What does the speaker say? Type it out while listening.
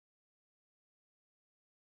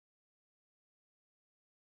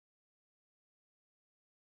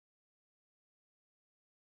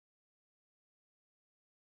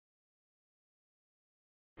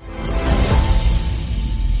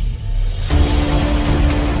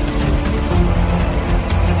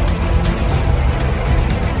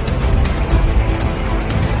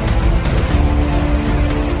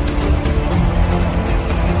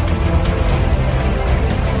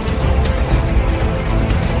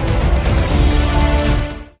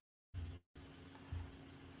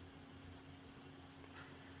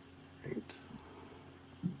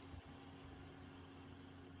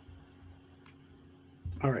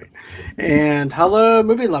All right. And hello,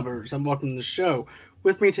 movie lovers, and welcome to the show.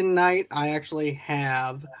 With me tonight, I actually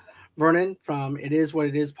have Vernon from It Is What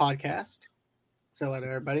It Is podcast. So, hello,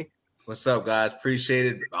 everybody. What's up, guys? Appreciate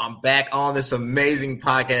it. I'm back on this amazing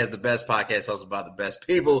podcast, the best podcast also about the best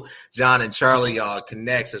people. John and Charlie, y'all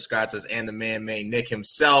connect, subscribe to us, and the man, Nick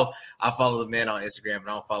himself. I follow the man on Instagram, and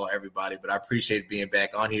I don't follow everybody, but I appreciate being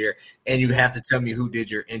back on here. And you have to tell me who did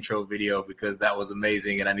your intro video because that was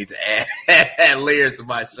amazing, and I need to add layers to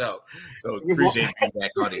my show. So appreciate being back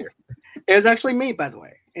on here. It was actually me, by the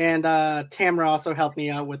way. And Tamara also helped me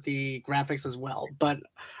out with the graphics as well. But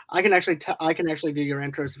I can actually do your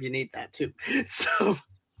intros if you need that too. So,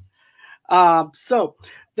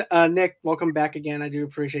 Nick, welcome back again. I do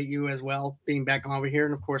appreciate you as well being back over here,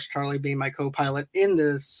 and of course Charlie being my co-pilot in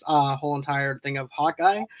this whole entire thing of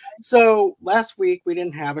Hawkeye. So last week we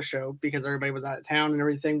didn't have a show because everybody was out of town and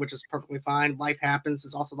everything, which is perfectly fine. Life happens.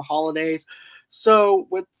 It's also the holidays. So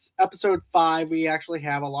with episode 5, we actually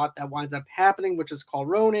have a lot that winds up happening, which is called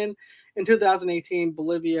Ronin. In 2018,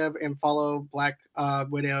 Bolivia and fellow Black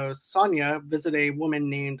Widow Sonya visit a woman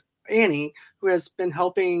named Annie, who has been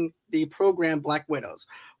helping the program Black Widows.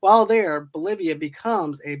 While there, Bolivia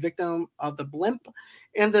becomes a victim of the blimp,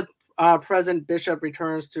 and the President Bishop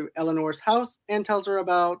returns to Eleanor's house and tells her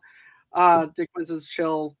about Dickens's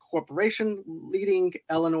Chill Corporation, leading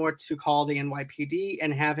Eleanor to call the NYPD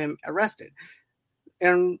and have him arrested.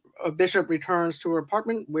 And Bishop returns to her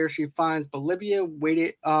apartment where she finds Bolivia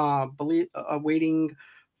waiting for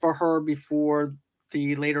her before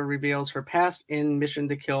the later reveals her past in mission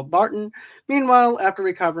to kill Barton. Meanwhile, after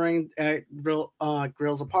recovering at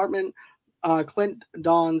Grill's apartment, Clint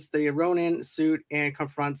dons the Ronin suit and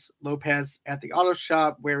confronts Lopez at the auto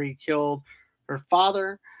shop where he killed her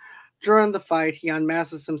father. During the fight, he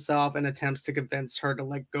unmasks himself and attempts to convince her to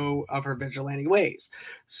let go of her vigilante ways.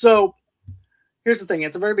 So, here's the thing.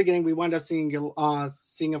 At the very beginning, we wind up seeing,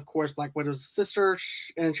 of course, Black Widow's sister,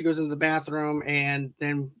 and she goes into the bathroom, and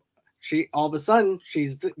then she, all of a sudden,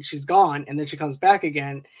 she's gone, and then she comes back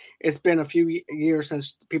again. It's been a few years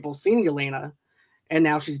since people seen Yelena, and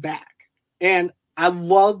now she's back. And I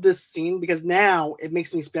love this scene because now it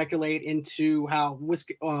makes me speculate into how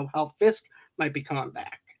Fisk might be coming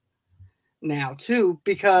back now too,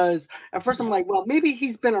 because at first I'm like, well, maybe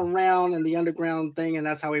he's been around in the underground thing and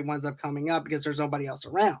that's how he winds up coming up because there's nobody else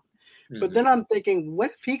around. Mm-hmm. But then I'm thinking, what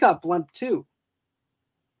if he got blimp too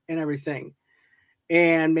and everything,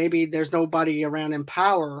 and maybe there's nobody around in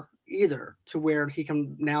power either to where he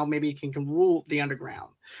can now maybe can rule the underground.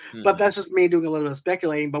 Mm-hmm. But that's just me doing a little bit of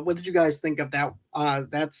speculating. But what did you guys think of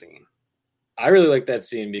that scene? I really like that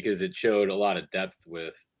scene because it showed a lot of depth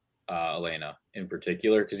with Elena in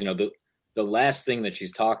particular, because the last thing that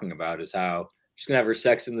she's talking about is how she's going to have her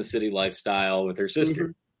Sex in the City lifestyle with her sister.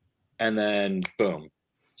 Mm-hmm. And then, boom,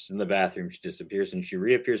 she's in the bathroom. She disappears and she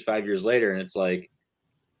reappears 5 years later. And it's like,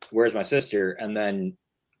 where's my sister? And then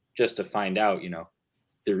just to find out,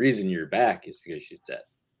 the reason you're back is because she's dead.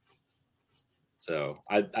 So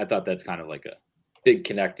I thought that's kind of like a big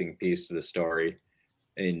connecting piece to the story.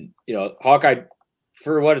 And, Hawkeye,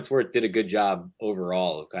 for what it's worth, did a good job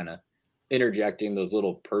overall of kind of interjecting those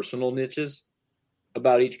little personal niches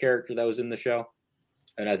about each character that was in the show.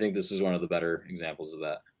 And I think this is one of the better examples of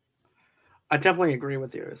that. I definitely agree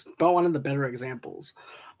with you. It's about one of the better examples.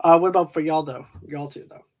 What about for y'all though? Y'all too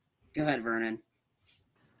though. Go ahead, Vernon.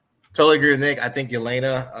 Totally agree with Nick. I think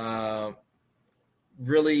Yelena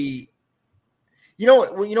really,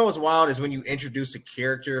 what's wild is when you introduce a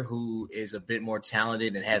character who is a bit more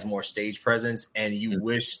talented and has more stage presence, and you mm-hmm.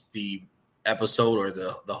 wish the episode or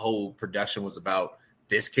the whole production was about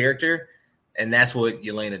this character, and that's what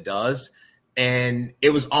Yelena does. And it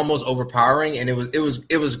was almost overpowering, and it was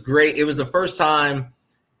great. It was the first time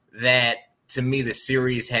that to me the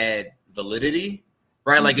series had validity,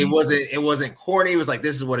 right? Mm-hmm. Like it wasn't corny. It was like,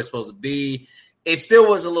 this is what it's supposed to be. It still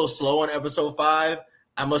was a little slow in episode 5.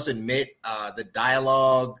 I must admit, the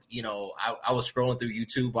dialogue, I was scrolling through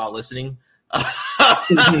YouTube while listening.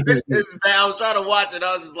 This is bad. I was trying to watch it.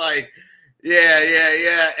 I was just like,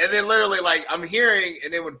 yeah. And then literally, like, I'm hearing,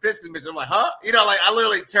 and then when Fisk is mentioned, I'm like, huh? I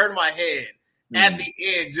literally turned my head at the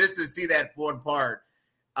end just to see that one part.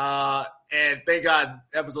 And thank God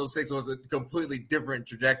episode 6 was a completely different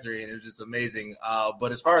trajectory, and it was just amazing.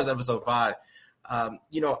 But as far as episode 5,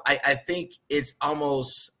 I think it's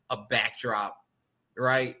almost a backdrop,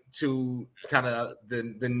 right, to kind of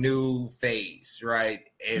the new phase, right?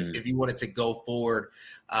 If you wanted to go forward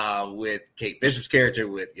with Kate Bishop's character,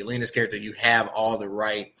 with Yelena's character, you have all the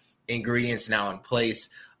right ingredients now in place.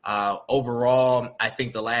 Overall, I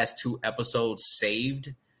think the last 2 episodes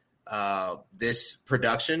saved this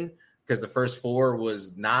production. because the first 4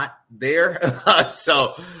 was not there.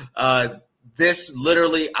 So this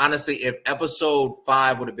literally, honestly, if episode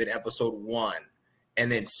 5 would have been episode 1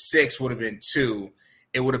 and then 6 would have been 2,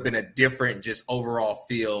 it would have been a different just overall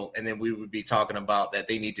feel. And then we would be talking about that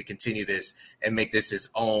they need to continue this and make this its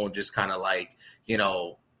own, just kind of like,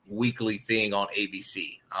 weekly thing on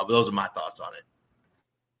ABC. Those are my thoughts on it.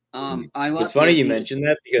 It's funny you mentioned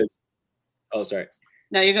that because, sorry.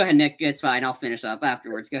 No, you go ahead, Nick. It's fine. I'll finish up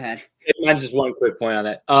afterwards. Go ahead. Mine's just one quick point on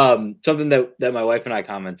that. Something that my wife and I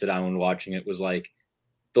commented on when watching it was like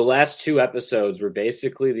the last 2 episodes were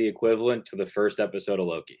basically the equivalent to the first episode of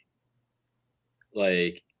Loki.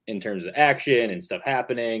 Like in terms of action and stuff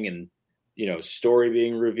happening and, story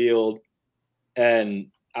being revealed. And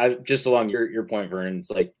I just along your point, Vernon,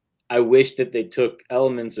 it's like, I wish that they took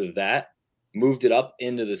elements of that, moved it up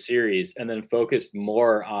into the series, and then focused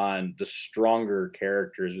more on the stronger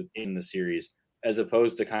characters within the series as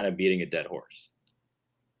opposed to kind of beating a dead horse.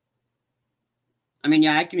 I mean,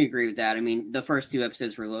 yeah, I can agree with that. I mean, the first 2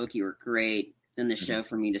 episodes for Loki were great. Then the show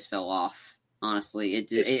for me just fell off. Honestly,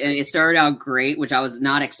 it started out great, which I was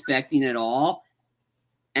not expecting at all.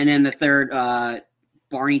 And then the third,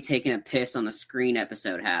 Barney taking a piss on the screen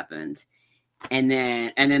episode happened. And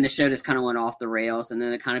then the show just kind of went off the rails, and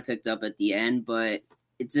then it kind of picked up at the end. But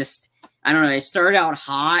it just, I don't know. It started out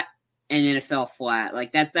hot, and then it fell flat.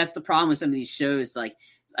 Like that's the problem with some of these shows. Like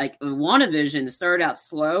WandaVision, it started out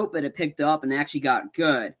slow, but it picked up and actually got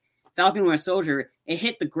good. Falcon Winter Soldier, it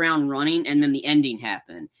hit the ground running, and then the ending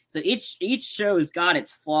happened. So each show's got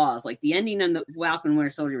its flaws. Like the ending on the Falcon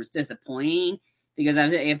Winter Soldier was disappointing because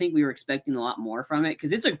I think we were expecting a lot more from it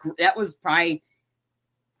because that was probably.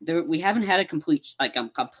 We haven't had a complete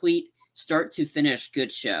start to finish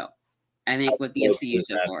good show. I think with the MCU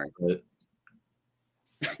so far.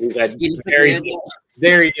 We've had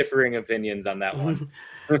very differing opinions on that one.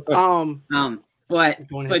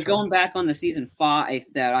 But going back on the season 5,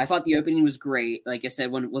 that I thought the opening was great. Like I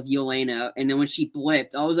said, with Yelena, and then when she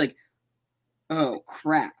blipped, I was like, "Oh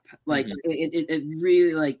crap!" Like it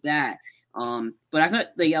really like that. But I thought,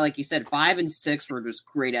 like you said, 5 and 6 were just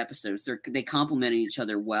great episodes. They complemented each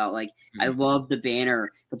other well. Like I love the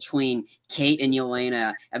banner between Kate and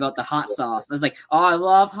Yelena about the hot sauce. I was like, oh, I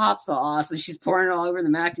love hot sauce, and she's pouring it all over the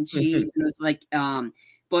mac and cheese. And it was like,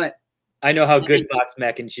 but I know how good Fox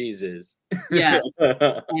mac and cheese is. Yes,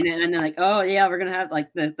 and then like, oh yeah, we're gonna have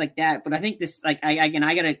like that. But I think this, like, I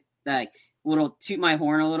gotta like little toot my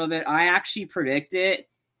horn a little bit. I actually predicted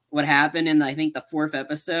what happened in I think the 4th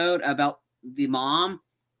episode about the mom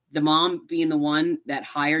being the one that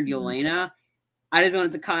hired Yelena. I just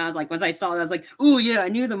wanted to kind of, I was like, once I saw that, I was like, oh yeah, I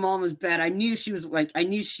knew the mom was bad. I knew she was like, I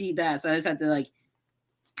knew she that. So I just had to like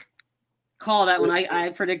call that when I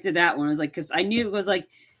predicted that one. I was like, because I knew it was like,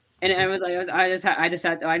 and I was like, I just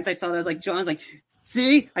had once I saw that, I was like, John's like,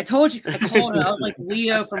 see, I told you, I called it. I was like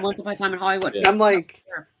Leo from Once Upon a Time in Hollywood. I'm like,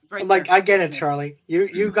 I get it, Charlie.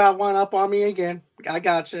 You got one up on me again. I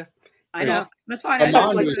got you. I know. That's fine. My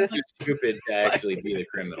mom was too stupid to actually be the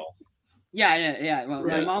criminal. Yeah. Well,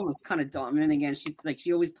 my mom was kind of dumb, and again,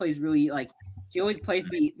 she always plays really she always plays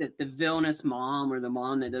the villainous mom or the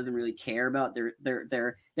mom that doesn't really care about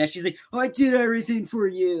their that she's like, oh, I did everything for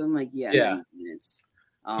you. I'm like, yeah. It's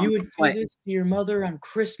you would do this to your mother on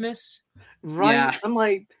Christmas, right? Yeah. I'm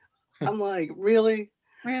like, really.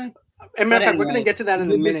 And matter of fact, we're going to get to that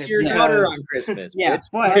in a minute. Your daughter on Christmas. Yeah,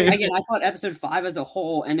 but again, I thought episode 5 as a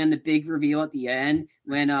whole, and then the big reveal at the end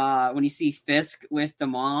when you see Fisk with the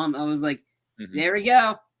mom, I was like, there we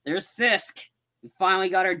go. There's Fisk. We finally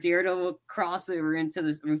got our Daredevil crossover into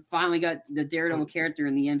this. We finally got the Daredevil character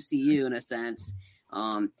in the MCU in a sense.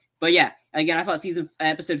 But yeah, again, I thought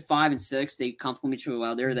episode 5 and 6 they complement each other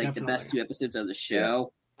well. They're like the best 2 episodes of the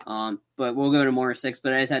show. Yeah. But we'll go to more 6,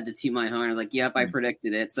 but I just had to toot my horn. I was like, yep, I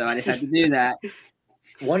predicted it. So I just had to do that.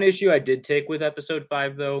 One issue I did take with episode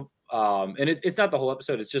 5 though, and it's not the whole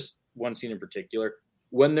episode, it's just one scene in particular.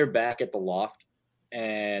 When they're back at the loft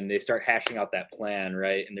and they start hashing out that plan,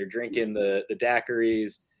 right? And they're drinking the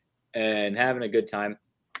daiquiris and having a good time.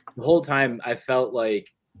 The whole time I felt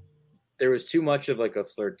like there was too much of like a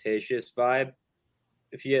flirtatious vibe.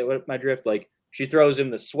 If you get my drift, like she throws him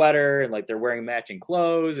the sweater and like they're wearing matching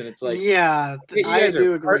clothes. And it's like, yeah, I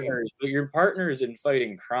do agree. But you're partners in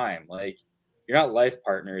fighting crime. Like you're not life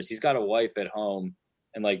partners. He's got a wife at home.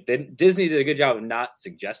 And like Disney did a good job of not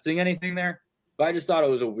suggesting anything there. But I just thought it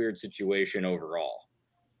was a weird situation overall.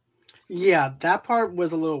 Yeah, that part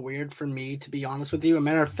was a little weird for me, to be honest with you. As a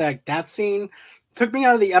matter of fact, that scene took me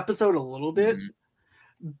out of the episode a little bit.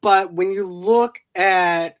 But when you look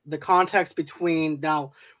at the context between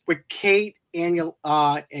now with Kate and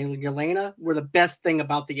Yelena were the best thing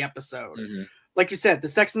about the episode. Mhm. Like you said, the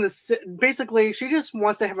Sex in the City, basically, she just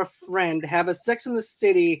wants to have a friend, have a Sex in the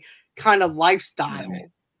City kind of lifestyle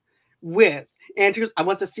with. And she goes, I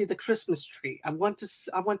want to see the Christmas tree. I want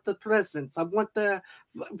the presents. I want the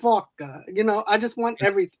vodka. I just want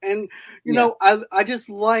everything. And, I just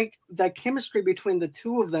like that chemistry between the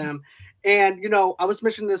two of them. And, I was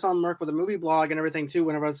mentioning this on Merc with a movie blog and everything too,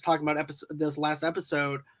 whenever I was talking about this last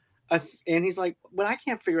episode. And he's like, what I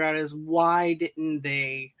can't figure out is why didn't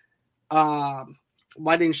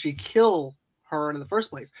she kill her in the first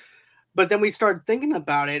place? But then we started thinking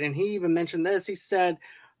about it, and he even mentioned this. He said,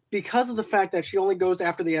 because of the fact that she only goes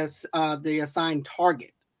after the assigned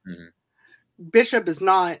target. Mm-hmm.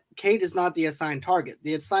 Kate is not the assigned target.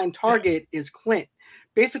 The assigned target is Clint.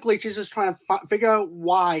 Basically, she's just trying to figure out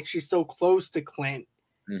why she's so close to Clint.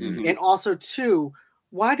 Mm-hmm. And also, too,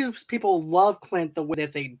 why do people love Clint the way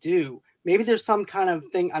that they do? Maybe there's some kind of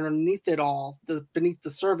thing underneath it all, beneath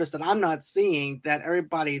the surface that I'm not seeing that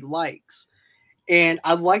everybody likes. And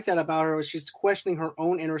I like that about her. She's questioning her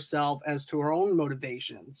own inner self as to her own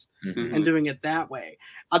motivations and doing it that way.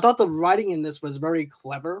 I thought the writing in this was very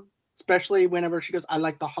clever, especially whenever she goes, I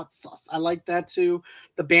like the hot sauce. I like that too.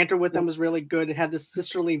 The banter with them was really good. It had this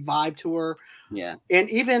sisterly vibe to her. Yeah. And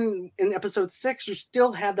even in episode 6, you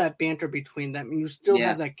still have that banter between them and you still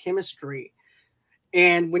have that chemistry.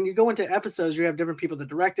 And when you go into episodes, you have different people that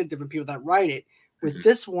direct it, different people that write it. With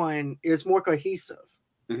this one, it's more cohesive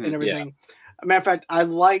and everything. Yeah. As a matter of fact, I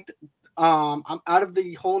liked, I'm out of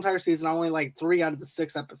the whole entire season, I only like 3 out of the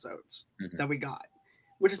 6 episodes that we got,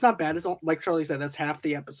 which is not bad. It's like Charlie said, that's half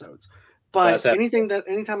the episodes. But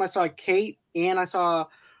anytime I saw Kate and I saw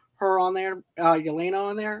her on there, Yelena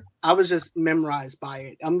on there, I was just memorized by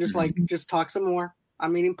it. I'm just like, just talk some more.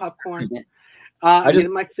 I'm eating popcorn. I'm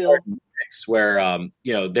getting my fill. Where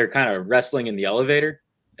they're kind of wrestling in the elevator,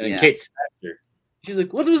 and then Kate snaps her. She's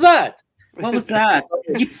like, "What was that? What was that?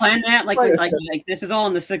 Did you plan that? Like this is all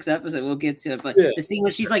in the 6th episode. We'll get to it, but the scene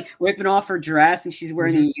when she's like whipping off her dress and she's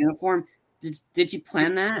wearing a uniform. Did you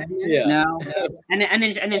plan that? Yeah. No. And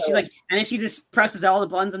then she's like, and then she just presses all the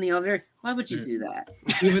buttons on the elevator. Why would you do that?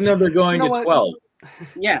 Even though they're going to 12.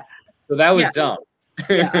 Yeah. So that was dumb.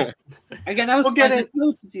 Yeah. Again, that was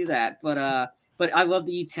supposed to do that, but I love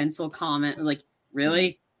the utensil comment. It was like,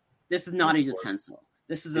 really? This is not a utensil.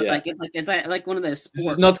 This is it's like one of those sports.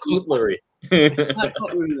 This is not cutlery. It's not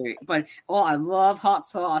cutlery. But I love hot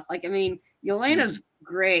sauce. Like, I mean, Yelena's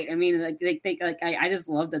great. I mean, I just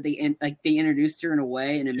love that they introduced her in a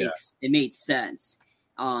way, and it made sense.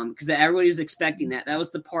 Because everybody was expecting that. That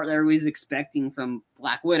was the part that everybody was expecting from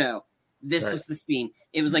Black Widow. This was the scene.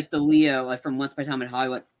 It was like the Leo, like from Once Upon a Time in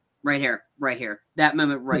Hollywood. Right here. That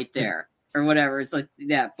moment right there. Or whatever. It's like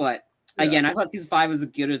that. But again, I thought season 5 was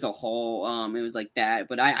good as a whole. It was like that.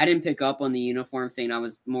 But I didn't pick up on the uniform thing. I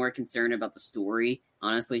was more concerned about the story,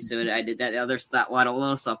 honestly. So I did that. A lot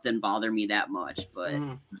of stuff didn't bother me that much. But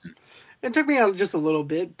it took me out just a little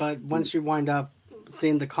bit. But once you wind up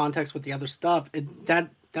seeing the context with the other stuff, that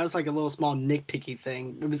was like a little small nitpicky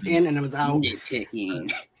thing. It was in and it was out.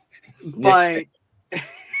 Nitpicking. But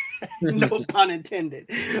no pun intended.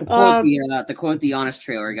 To quote the Honest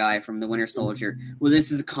Trailer guy from The Winter Soldier, well,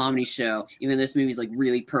 this is a comedy show. Even though this movie is like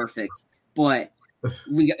really perfect, but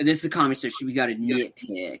this is a comedy show. So we got to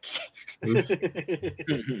nitpick.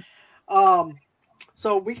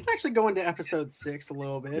 So we can actually go into episode 6 a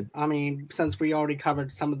little bit. I mean, since we already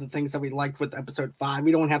covered some of the things that we liked with episode 5,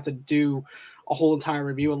 we don't have to do a whole entire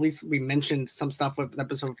review. At least we mentioned some stuff with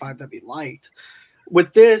episode 5 that we liked.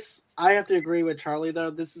 With this, I have to agree with Charlie,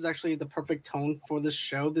 though. This is actually the perfect tone for this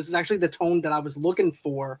show. This is actually the tone that I was looking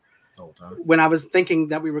for when I was thinking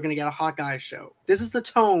that we were going to get a Hawkeye show. This is the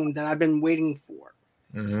tone that I've been waiting for.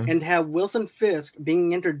 And to have Wilson Fisk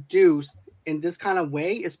being introduced in this kind of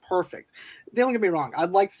way is perfect. Don't get me wrong.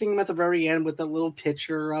 I'd like seeing him at the very end with a little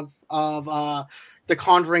picture of the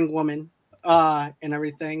Conjuring woman and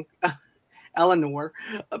everything, Eleanor.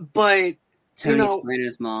 But Tony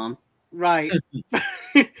Soprano's mom. Right.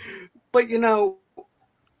 But,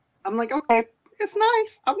 I'm like, okay, it's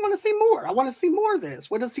nice. I want to see more. I want to see more of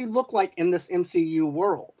this. What does he look like in this MCU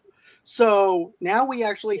world? So now we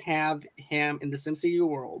actually have him in this MCU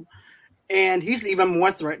world, and he's even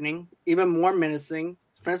more threatening, even more menacing.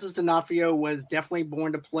 Francis D'Onofrio was definitely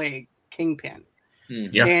born to play Kingpin.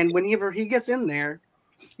 Yeah. And whenever he gets in there,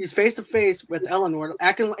 he's face to face with Eleanor,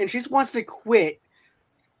 acting, and she wants to quit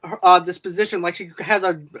this position like she has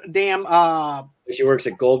a damn she works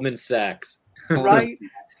at Goldman Sachs, right?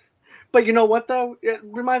 But you know what though, it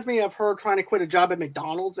reminds me of her trying to quit a job at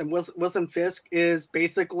McDonald's, and Wilson Fisk is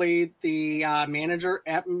basically the manager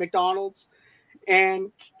at McDonald's,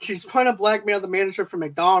 and she's trying to blackmail the manager for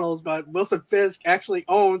McDonald's, but Wilson Fisk actually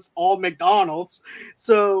owns all McDonald's.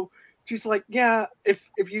 So she's like, "Yeah, if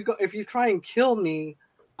you try and kill me,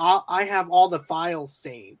 I have all the files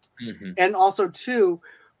saved." Mm-hmm. And also, too,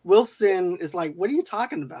 Wilson is like, "What are you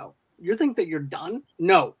talking about? You think that you're done?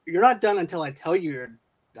 No, you're not done until I tell you you're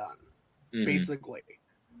done." Mm-hmm. Basically.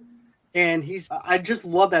 And I just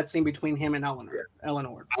love that scene between him and Eleanor. I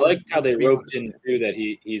like how they roped in too that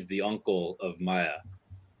he's the uncle of Maya.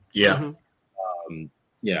 Yeah. Mm-hmm.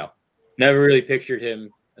 You know, never really pictured him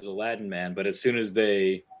as Aladdin man, but as soon as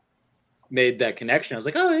they made that connection, I was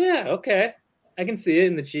like, oh yeah, okay, I can see it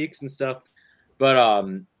in the cheeks and stuff. But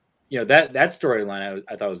you know, that storyline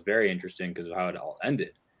I thought was very interesting because of how it all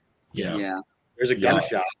ended. Yeah. There's a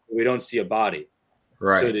gunshot, but we don't see a body.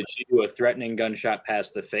 Right. So did she do a threatening gunshot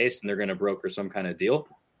past the face, and they're going to broker some kind of deal,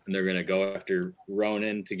 and they're going to go after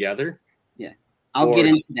Ronan together? Yeah, I'll get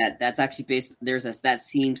into that. That's actually based. That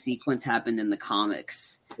same sequence happened in the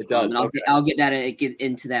comics. It does. And I'll get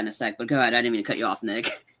into that in a sec. But go ahead. I didn't mean to cut you off,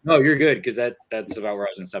 Nick. No, you're good because that's about where I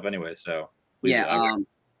was going to stop anyway. So yeah.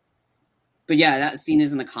 But yeah, that scene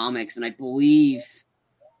is in the comics, and I believe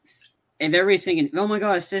if everybody's thinking, "Oh my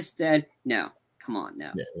God, is Fisk dead?" No. Come on, no.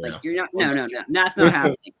 Like you're not. No. That's not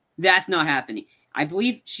happening. That's not happening. I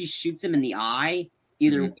believe she shoots him in the eye,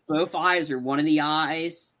 either both eyes or one of the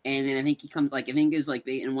eyes, and then I think he comes like I think it was like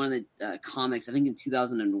in one of the comics. I think in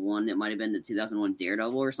 2001, it might have been the 2001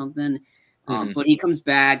 Daredevil or something. But he comes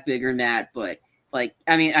back bigger than that. But like,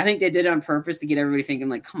 I mean, I think they did it on purpose to get everybody thinking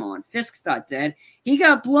like, come on, Fisk's not dead. He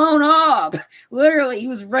got blown up. Literally, he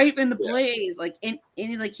was right in the blaze. Like, and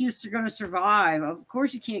he's like, he's going to survive. Of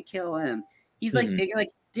course, you can't kill him. He's like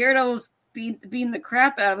Daredevil's beating the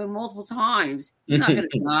crap out of him multiple times. He's not going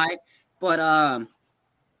to die. But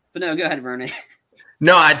no, go ahead, Vernon.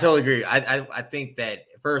 No, I totally agree. I think that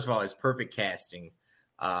first of all, it's perfect casting.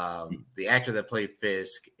 The actor that played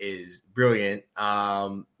Fisk is brilliant.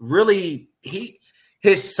 Really,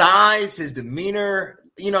 his size, his demeanor,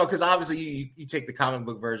 you know, because obviously you take the comic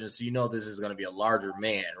book version, so you know this is going to be a larger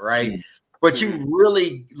man, right? But you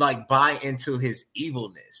really like buy into his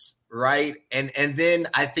evilness. Right. And then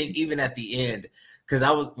I think even at the end, because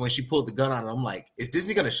when she pulled the gun on him, I'm like, is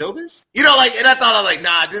Disney going to show this? You know, like, and I thought I was like,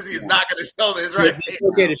 nah, Disney is not going to show this. Right. It's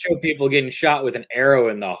okay to show people getting shot with an arrow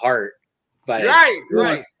in the heart. But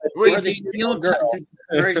right. Or the shield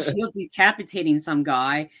decapitating some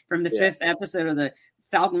guy from the 5th episode of the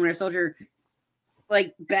Falcon Winter Soldier,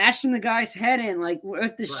 like bashing the guy's head in, like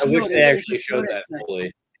with the shield. I wish they actually showed that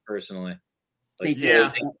fully, personally. Like, they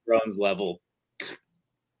did. Thrones level.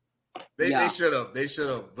 They should have. They should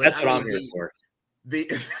have. That's what I'm here for.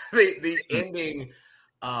 The ending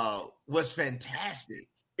was fantastic.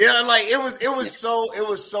 Yeah, like it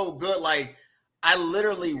was so good. Like I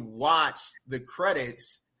literally watched the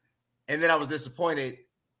credits, and then I was disappointed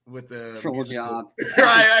with the troll job.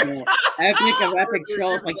 Right. Epic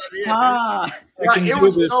trolls like Right. It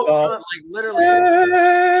was so good. Like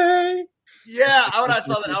literally. Yeah, when I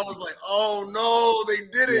saw that, I was like, "Oh no, they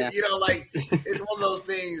did it!" Yeah. You know, like it's one of those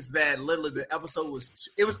things that literally the episode was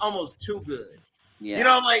almost too good. Yeah. You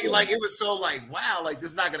know, like it was so like, wow, like this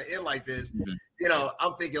is not going to end like this. Mm-hmm. You know,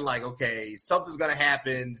 I'm thinking like, okay, something's going to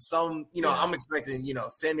happen. I'm expecting,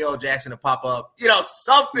 Samuel L. Jackson to pop up. You know,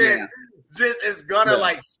 something just is going to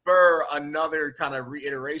like spur another kind of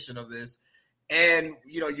reiteration of this. And,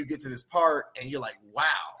 you get to this part and you're like, wow.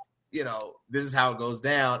 This is how it goes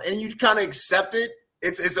down. And you kind of accept it.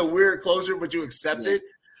 It's a weird closure, but you accept it.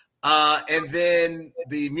 And then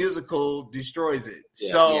the musical destroys it.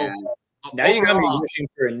 Yeah. So now you got me wishing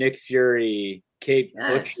for a Nick Fury Kate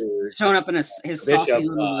Butcher showing up in his saucy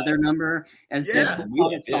little leather number as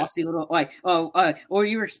Deadpool, saucy little like or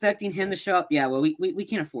you were expecting him to show up. Yeah, well we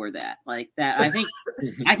can't afford that. Like that. I think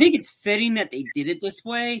it's fitting that they did it this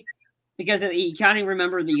way. Because you kind of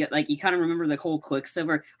remember the whole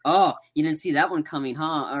Quicksilver. Oh, you didn't see that one coming,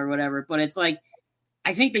 huh? Or whatever. But it's like,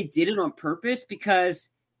 I think they did it on purpose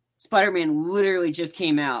because Spider-Man literally just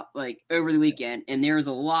came out like over the weekend, and there was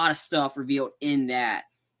a lot of stuff revealed in that,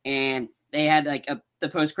 and they had like the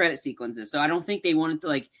post-credit sequences. So I don't think they wanted to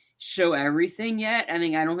like show everything yet. I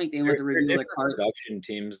don't think they wanted to reveal the cards. Production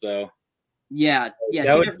teams, though. Yeah.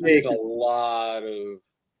 That would take a lot of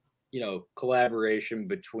collaboration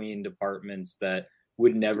between departments that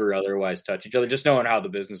would never otherwise touch each other. Just knowing how the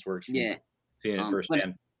business works. Yeah. Seeing it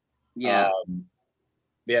firsthand. Yeah.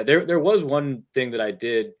 There was one thing that I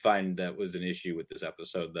did find that was an issue with this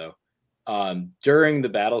episode, though. During the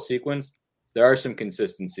battle sequence, there are some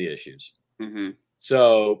consistency issues. Mm-hmm.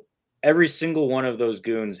 So every single one of those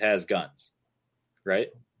goons has guns, right?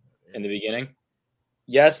 In the beginning.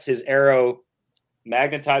 Yes, his arrow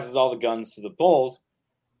magnetizes all the guns to the poles,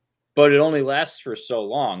 but it only lasts for so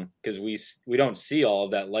long because we don't see all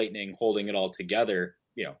of that lightning holding it all together,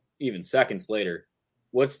 even seconds later.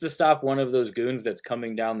 What's to stop one of those goons that's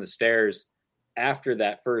coming down the stairs after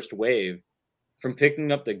that first wave from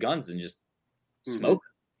picking up the guns and just smoking?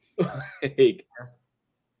 Like,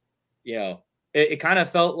 it kind of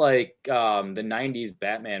felt like the 90s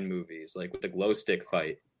Batman movies, like with the glow stick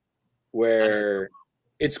fight, where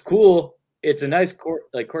it's cool. It's a nice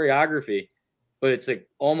choreography, but it's like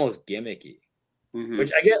almost gimmicky,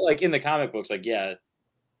 which I get like in the comic books. Like, yeah,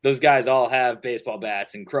 those guys all have baseball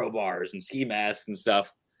bats and crowbars and ski masks and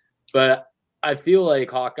stuff. But I feel like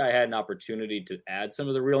Hawkeye had an opportunity to add some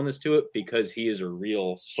of the realness to it because he is a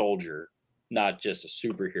real soldier, not just a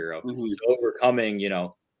superhero. So overcoming,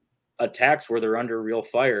 attacks where they're under real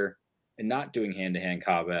fire and not doing hand-to-hand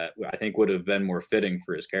combat, I think would have been more fitting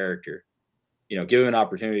for his character. Give him an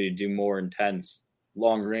opportunity to do more intense,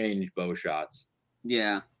 long-range bow shots.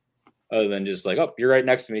 Yeah. Other than just like, oh, you're right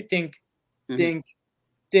next to me. Dink, dink,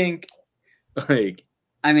 dink. Like,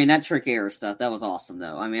 I mean, that trick arrow stuff, that was awesome,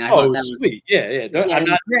 though. I mean, I thought that was sweet. Yeah. I'm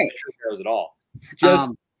not great. trick arrows at all.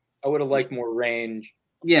 Just, I would have liked more range.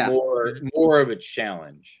 Yeah. More of a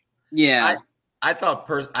challenge. Yeah. I thought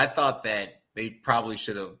that they probably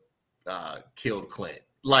should have killed Clint.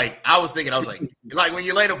 Like, I was like when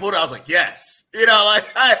Yelena pulled it, I was like, yes,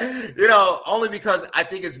 only because I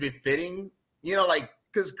think it's befitting,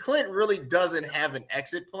 because Clint really doesn't have an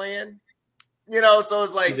exit plan, so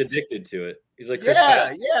it's like he's addicted to it. He's like,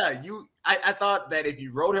 yeah. I thought that if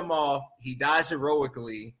you wrote him off, he dies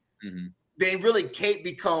heroically. Then really Kate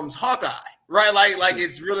becomes Hawkeye, right? Like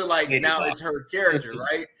it's really like now it's her character,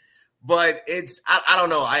 right? But it's I don't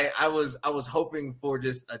know. I was hoping for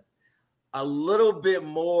just a little bit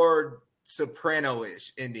more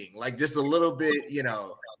Soprano-ish ending, like just a little bit,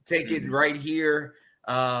 take it right here.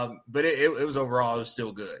 But it was overall, it was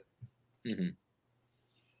still good.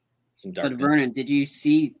 Some darkness. But Vernon, did you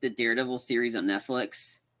see the Daredevil series on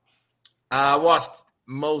Netflix? I watched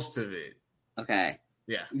most of it. Okay.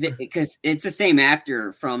 Yeah. Because it's the same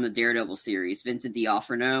actor from the Daredevil series, Vincent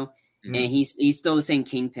D'Onofrio, and he's still the same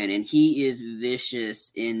Kingpin, and he is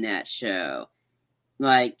vicious in that show.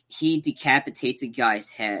 Like, he decapitates a guy's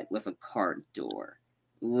head with a car door.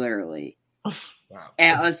 Literally. Wow.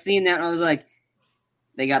 And I was seeing that, and I was like,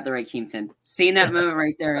 they got the right Kingpin. Seeing that moment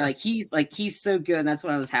right there, he's so good, and that's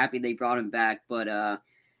why I was happy they brought him back. But yeah,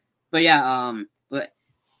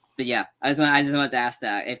 I just wanted to ask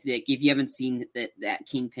that if you haven't seen that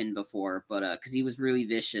Kingpin before, but because he was really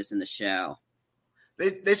vicious in the show.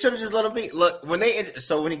 They should have just let him be. Look, when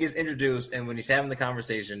he gets introduced and when he's having the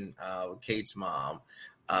conversation with Kate's mom,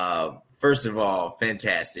 first of all,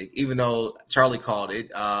 fantastic. Even though Charlie called it,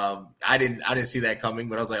 I didn't see that coming,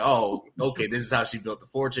 but I was like, oh, okay, this is how she built the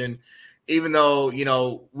fortune. Even though,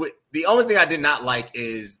 the only thing I did not like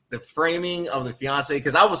is the framing of the fiance,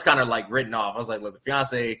 because I was kind of like written off. I was like, look, the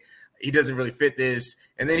fiance, he doesn't really fit this.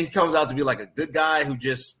 And then he comes out to be like a good guy who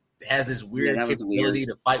just has this weird capability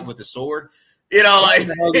to fight with the sword. Yeah.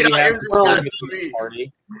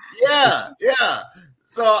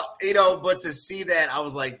 So, but to see that, I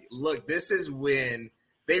was like, look, this is when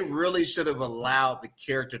they really should have allowed the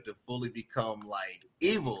character to fully become like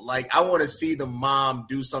evil. Like, I want to see the mom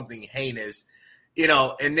do something heinous,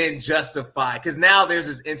 and then justify, because now there's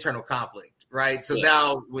this internal conflict, right? So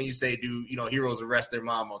now when you say, do, heroes arrest their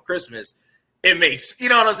mom on Christmas, it makes,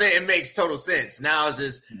 what I'm saying? It makes total sense. Now it's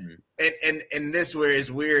just, and this where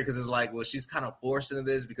it's weird because it's like, well, she's kind of forced into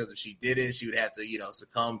this because if she didn't, she would have to,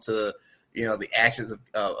 succumb to, the actions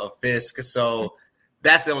of Fisk. So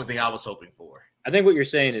that's the only thing I was hoping for. I think what you're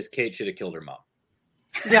saying is Kate should have killed her mom.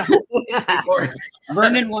 Yeah.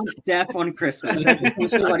 Vernon wants death on Christmas. That's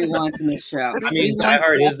essentially what he wants in this show. I mean, Die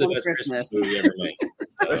Hard is the best Christmas movie ever made.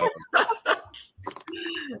 So.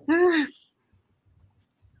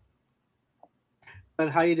 But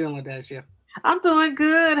how you doing, Ladesia? I'm doing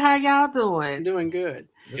good. How y'all doing? I'm doing good.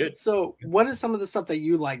 Good. So, what is some of the stuff that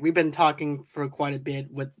you like? We've been talking for quite a bit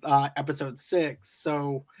with episode 6.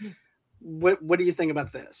 So, what do you think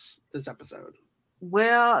about this episode?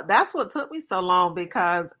 Well, that's what took me so long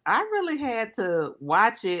because I really had to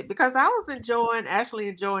watch it because I was actually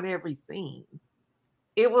enjoying every scene.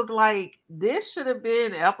 It was like this should have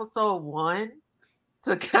been episode 1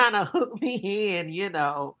 to kind of hook me in,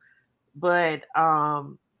 But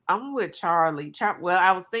I'm with Charlie. Well,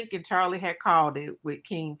 I was thinking Charlie had called it with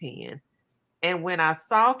Kingpin. And when I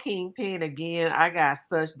saw Kingpin again, I got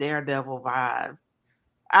such Daredevil vibes.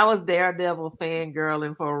 I was Daredevil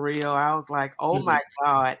fangirling for real. I was like, oh my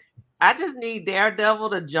God. I just need Daredevil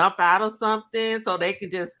to jump out of something so they can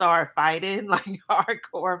just start fighting, like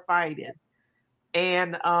hardcore fighting.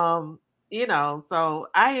 And you know, so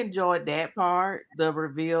I enjoyed that part, the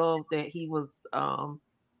reveal that he was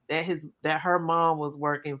that her mom was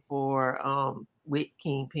working for with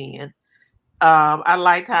Kingpin. I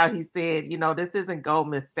liked how he said, you know, this isn't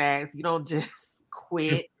Goldman Sachs. You don't just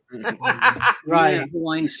quit. Right.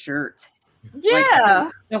 Hawaiian shirt. Yeah.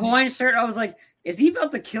 Like, the Hawaiian shirt, I was like, is he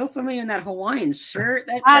about to kill somebody in that Hawaiian shirt?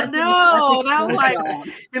 I know. That was like,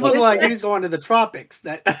 he looked like he was going to the tropics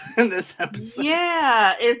in this episode.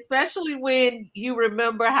 Yeah, especially when you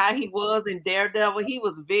remember how he was in Daredevil. He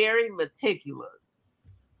was very meticulous.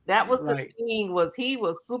 That was the thing, was he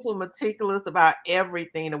was super meticulous about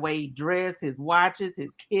everything, the way he dressed, his watches,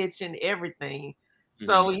 his kitchen, everything.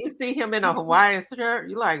 So when you see him in a Hawaiian shirt,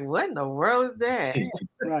 you're like, what in the world is that?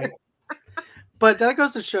 Right. But that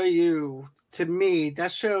goes to show you, to me,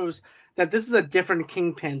 that shows that this is a different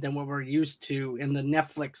Kingpin than what we're used to in the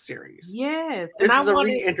Netflix series. Yes. This is a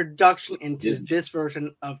reintroduction into this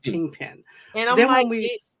version of Kingpin. And I'm like,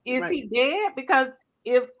 is he dead? Because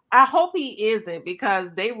I hope he isn't, because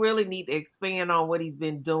they really need to expand on what he's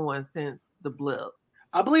been doing since the blip.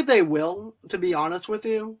 I believe they will, to be honest with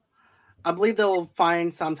you. I believe they'll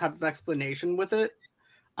find some type of explanation with it.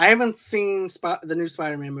 I haven't seen the new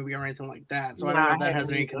Spider-Man movie or anything like that, so I don't know if that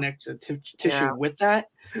has any connection to tissue with that.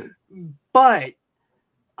 But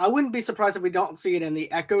I wouldn't be surprised if we don't see it in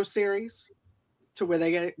the Echo series, to where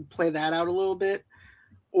they play that out a little bit,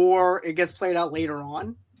 or it gets played out later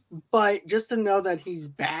on. But just to know that he's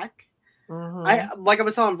back, I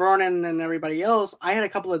was telling Vernon and everybody else, I had a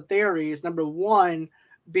couple of theories. Number one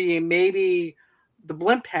being maybe the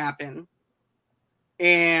blimp happened,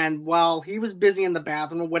 and while he was busy in the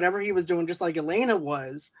bathroom or whatever he was doing, just like Elena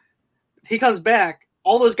was, he comes back,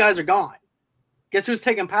 all those guys are gone. Guess who's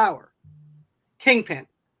taking power? Kingpin.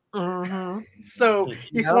 So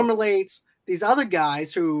he formulates these other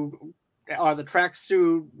guys who are the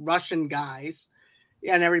tracksuit Russian guys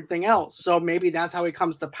and everything else. So maybe that's how he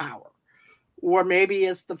comes to power. Or maybe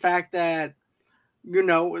it's the fact that, you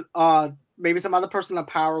know, maybe some other person of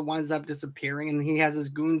power winds up disappearing and he has his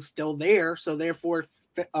goons still there. So therefore,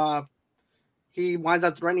 he winds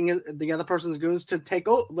up threatening the other person's goons to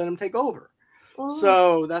let him take over.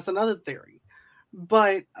 So that's another theory.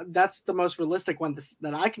 But that's the most realistic one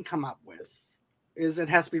that I can come up with, is it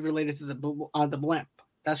has to be related to the blimp.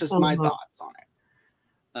 That's just my thoughts on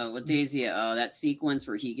it. With Daisy, that sequence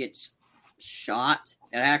where he gets shot,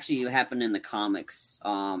 it actually happened in the comics.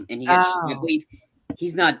 And he gets, I believe,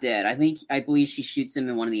 he's not dead. I believe she shoots him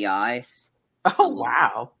in one of the eyes. Oh,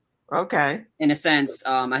 wow. Okay. In a sense,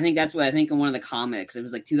 I think that's what I think in one of the comics. It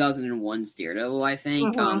was like 2001's Daredevil, I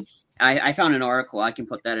think. I found an article. I can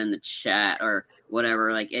put that in the chat or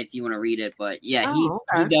whatever, like if you want to read it. But yeah,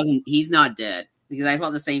 he's not dead, because I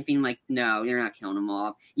felt the same thing. Like, no, you're not killing him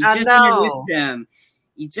off. You just introduced him.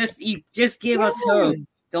 You just give us hope.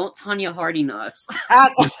 Don't Tanya Harding us.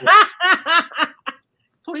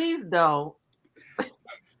 Please don't.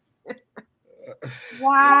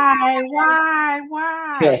 Why?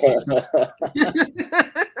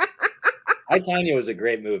 I, Tanya was a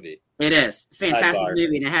great movie. It is fantastic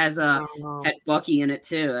movie, and it has had Bucky in it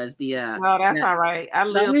too as the. Well, that's all right. That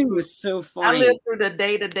movie was so funny. I lived through the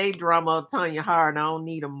day-to-day drama of Tanya Harding. I don't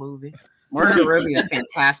need a movie. Margot Robbie was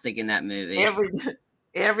fantastic in that movie.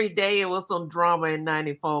 Every day it was some drama in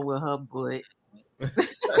 '94 with her butt.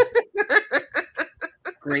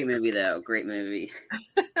 Great movie, though. Great movie.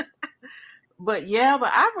 But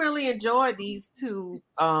I really enjoyed these two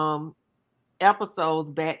episodes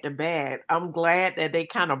back to back. I'm glad that they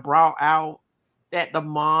kind of brought out that the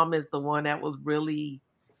mom is the one that was really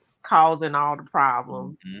causing all the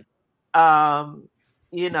problems.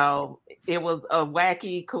 You know, it was a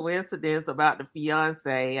wacky coincidence about the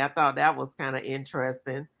fiance. I thought that was kind of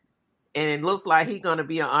interesting. And it looks like he's going to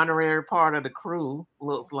be an honorary part of the crew,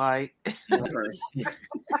 looks like.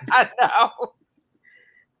 I know.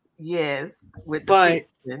 Yes.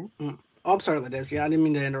 I'm sorry, Ladissia. I didn't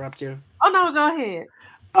mean to interrupt you. Oh, no, go ahead.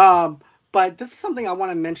 But this is something I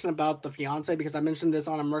want to mention about the fiance, because I mentioned this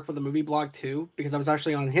on a Merc for the Movie blog too, because I was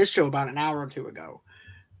actually on his show about an hour or two ago.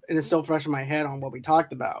 And it's still fresh in my head on what we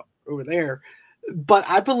talked about over there. But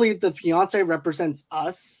I believe the fiance represents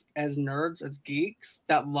us as nerds, as geeks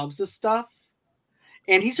that loves this stuff.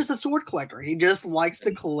 And he's just a sword collector. He just likes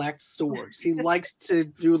to collect swords. He likes to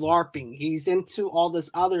do LARPing. He's into all this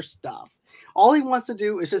other stuff. All he wants to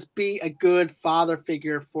do is just be a good father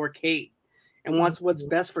figure for Kate and wants what's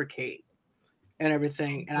best for Kate and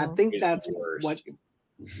everything. And I think that's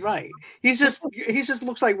Right. He just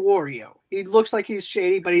looks like Wario. He looks like he's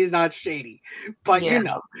shady, but he's not shady. But Yeah. you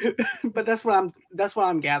know, but that's what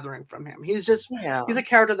I'm gathering from him. He's Yeah. a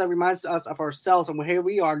character that reminds us of ourselves, and here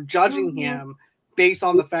we are judging him based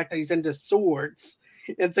on the fact that he's into swords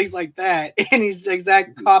and things like that, and he's the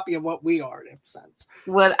exact copy of what we are in a sense.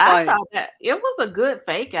 Well, I thought that it was a good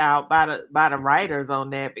fake out by the writers on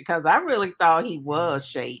that, because I really thought he was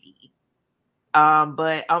shady.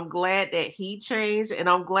 But I'm glad that he changed, and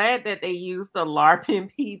I'm glad that they used the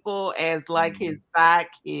LARPing people as like his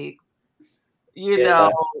sidekicks. You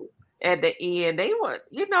know, at the end, they were.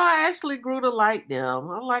 I actually grew to like them.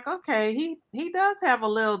 I'm like, okay, he does have a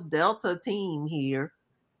little Delta team here.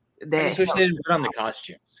 I just wish they didn't put on the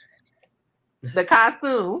costumes. The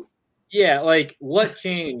costumes. Yeah, like what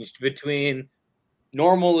changed between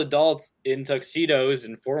normal adults in tuxedos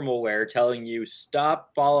and formal wear telling you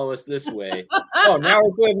stop, follow us this way? Oh, now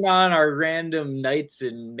we're putting on our random knights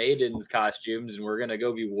and maidens costumes and we're gonna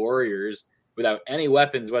go be warriors without any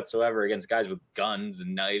weapons whatsoever against guys with guns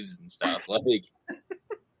and knives and stuff. Like,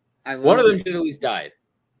 one of them should at least died.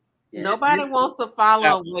 Yeah. Nobody wants to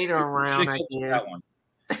follow later around, I guess.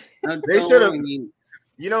 They should have,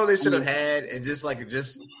 they should have had, and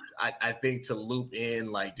I think to loop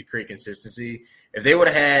in like to create consistency, if they would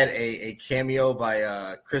have had a cameo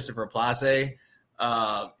by Christopher Place,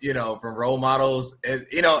 from Role Models,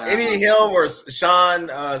 any him or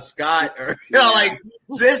Sean Scott, or like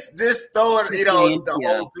just throw it, the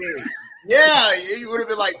whole thing. Yeah, you would have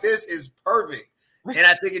been like, this is perfect. And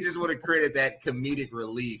I think it just would have created that comedic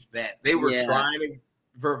relief that they were trying to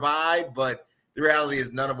provide, but the reality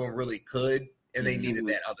is none of them really could, and they needed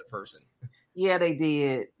that other person. Yeah, they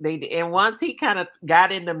did. And once he kind of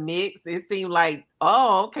got in the mix, it seemed like,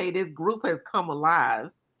 oh, okay, this group has come alive.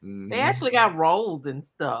 Mm-hmm. They actually got roles and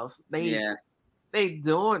stuff. They're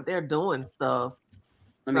doing stuff.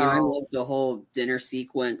 I mean, I love the whole dinner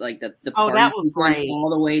sequence, like the party sequence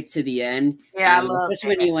all the way to the end. Yeah, I love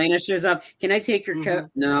especially when Elena shows up. Can I take your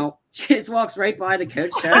coat? No, she just walks right by the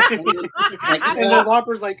coat shelf. And the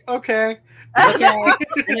Whopper's like, okay. And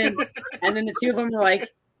then the two of them are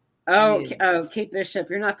like, oh, Kate Bishop,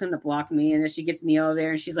 you're not going to block me. And then she gets in the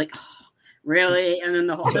elevator and she's like, oh, really? And then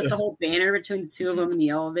the whole banner between the two of them in the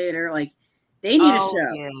elevator, like they need a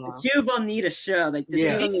show. Yeah. The two of them need a show. Like the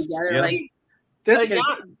two of them together,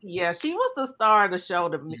 she was the star of the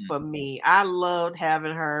show for me. I loved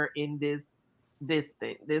having her in this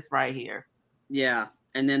right here. Yeah,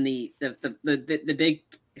 and then the big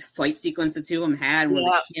fight sequence the two of them had when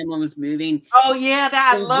the camera was moving. Oh yeah,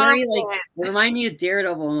 I love that. It reminded me of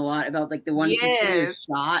Daredevil a lot, about like the one was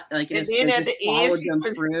shot, like it just followed them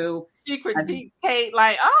through. She critiques Kate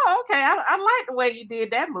like, oh, okay, I like the way you did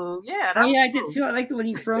that move. Yeah, I did too. I liked when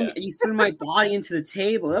you threw my body into the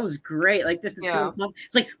table. That was great. Like this,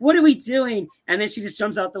 it's like, what are we doing? And then she just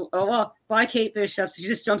jumps out bye, Kate Bishop. So she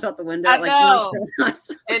just jumps out the window. I know.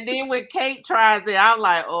 And then when Kate tries it, I'm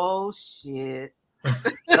like, oh shit. I'm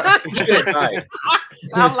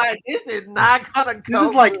like, this is not gonna go. This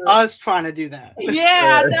is like us trying to do that.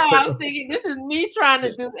 Yeah, I know. I was thinking this is me trying to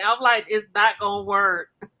do that. I'm like, it's not gonna work.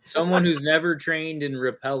 Someone who's never trained in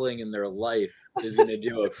rappelling in their life is going to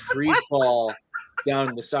do a free fall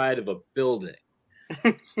down the side of a building.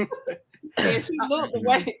 And she looked the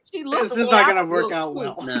way she looked. This is not going to work out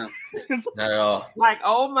well. No, not at all. Like,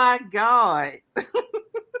 oh my god.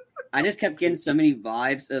 I just kept getting so many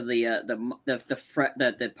vibes of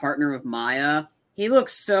the partner of Maya. He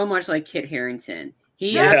looks so much like Kit Harington.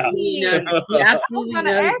 He absolutely knows. He absolutely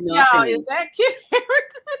knows nothing. Is that Kit Harington?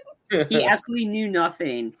 He absolutely knew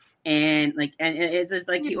nothing, and it's just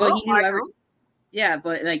like he knew everything. Yeah,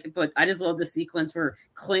 but I just love the sequence where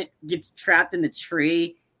Clint gets trapped in the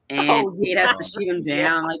tree and Kate has to shoot him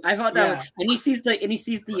down. Like I thought that, and he sees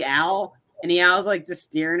the owl. And the owl's like just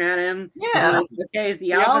staring at him. Yeah. Like, okay, is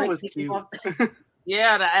the owl was cute.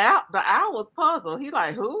 Yeah, the owl was puzzled. He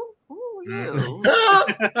like, who? Who are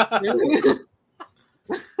you?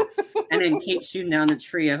 And then Kate shooting down the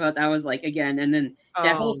tree. I thought that was like again, and then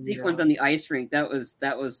that whole sequence on the ice rink. That was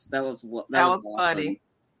funny.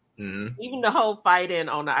 Mm-hmm. Even the whole fighting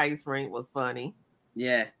on the ice rink was funny.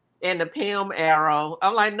 Yeah. And the Pym arrow.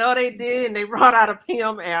 I'm like, no, they did. They brought out a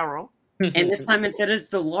Pym arrow. And this time, instead of it's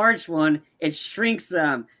the large one, it shrinks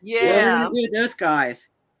them. Yeah. What are we going to do with those guys?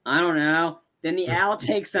 I don't know. Then the owl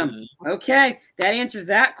takes them. Okay, that answers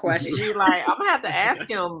that question. You're like, I'm going to have to ask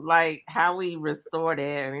him, like, how we restore that.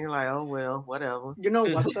 And you're like, oh, well, whatever. You know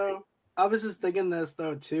what, though? I was just thinking this,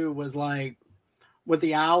 though, too, was like, with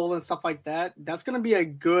the owl and stuff like that, that's going to be a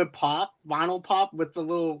good vinyl pop with the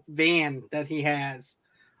little van that he has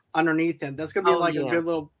underneath him. That's gonna be a good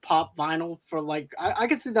little pop vinyl for like. I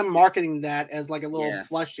could see them marketing that as like a little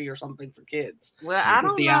plushie or something for kids. Well, I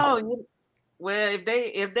don't know. Well,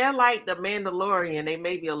 if they're like the Mandalorian, they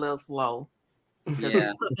may be a little slow.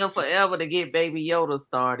 Yeah, it took them forever to get Baby Yoda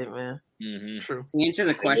started, man. Mm-hmm. True. To answer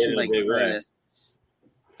the question by Curtis,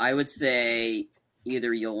 I would say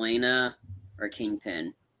either Yelena or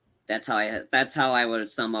Kingpin. That's how I would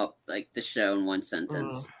sum up like the show in one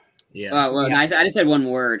sentence. I just said one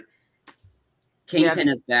word. Kingpin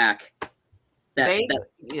is back. They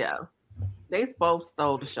both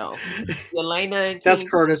stole the show. Yelena and that's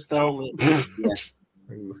Curtis though.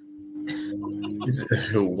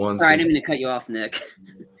 Sorry, I didn't mean to cut you off, Nick.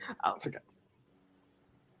 Oh, it's okay.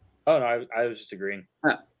 Oh no, I was just agreeing.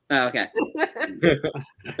 Oh, okay.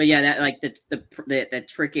 But yeah, that like the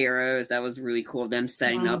trick arrows, that was really cool. Them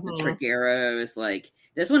setting up the trick arrows, like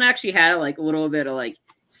this one actually had like a little bit of like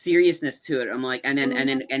seriousness to it. I'm like, and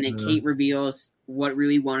then Kate reveals what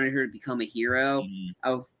really wanted her to become a hero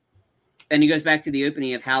and it goes back to the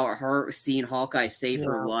opening of how her seeing Hawkeye save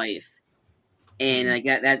her life, and like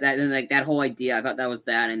that whole idea. I thought that was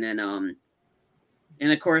that, and then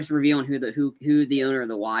and of course revealing who the owner of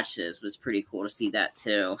the watch is was pretty cool to see that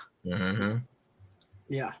too. Mm-hmm.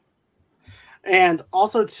 Yeah. And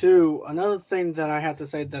also too, another thing that I have to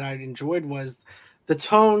say that I enjoyed was the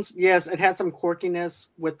tones. Yes, it had some quirkiness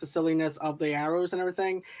with the silliness of the arrows and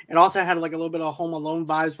everything. It also had like a little bit of Home Alone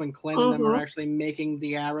vibes when Clint and them are actually making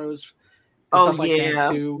the arrows and stuff like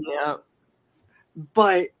that too. Yeah.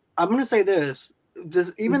 But I'm gonna say this,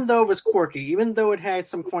 even though it was quirky, even though it had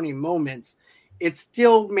some corny moments, it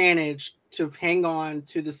still managed to hang on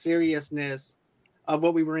to the seriousness of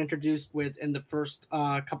what we were introduced with in the first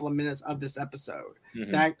couple of minutes of this episode.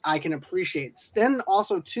 That I can appreciate. Then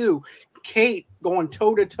also too, Kate going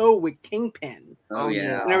toe to toe with Kingpin.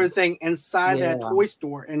 And everything inside that toy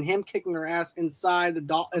store, and him kicking her ass inside the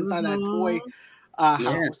that toy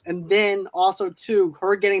house, and then also too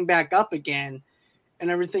her getting back up again and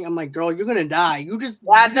everything. I'm like, girl, you're gonna die. You just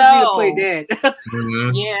need to play dead.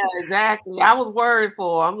 Yeah, exactly. I was worried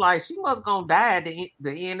for her. I'm like, she must gonna die at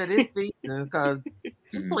the end of this season because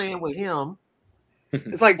she's playing with him.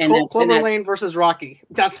 It's like Clover Lane versus Rocky.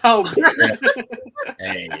 That's how.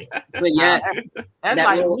 Hey, but yeah, that's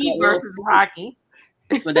like me versus Rocky.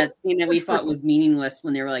 But that scene that we thought was meaningless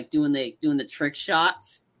when they were like doing the trick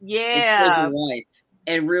shots. Yeah,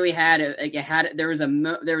 it really had there was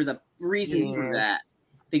a reason for that,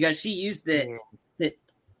 because she used it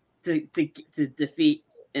to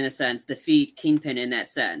defeat Kingpin in that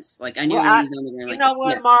sense. Like I knew he was on the ground. You know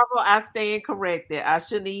what, Marvel? I stand corrected. I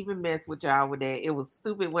shouldn't even mess with y'all with that. It was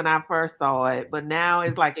stupid when I first saw it, but now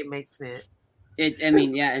it's like it makes sense. And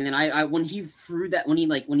then I when he threw that, when he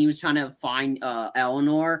was trying to find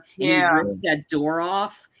Eleanor, and he rips that door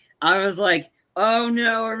off, I was like, oh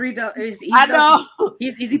no, is he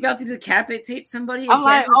about to decapitate somebody? I'm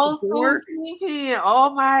like, oh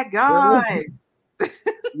my god.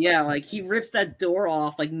 Yeah, like he rips that door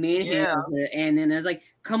off, like manhandles it, and then it's like,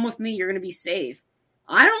 come with me, you're gonna be safe.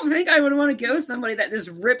 I don't think I would want to go with somebody that just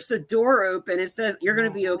rips a door open and says you're gonna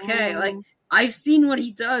be okay. Like, I've seen what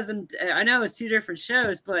he does, and I know it's two different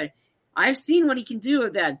shows, but I've seen what he can do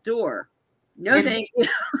with that door. No, thank you.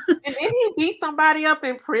 And didn't he beat somebody up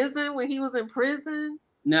in prison when he was in prison?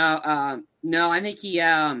 No, I think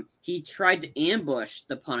he tried to ambush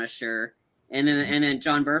the Punisher, and then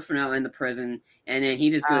John Bernthal in the prison, and then he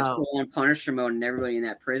just goes full on Punisher mode and everybody in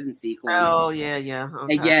that prison sequence. Oh yeah.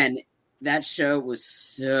 Okay. Again, that show was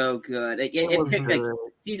so good. It picked good.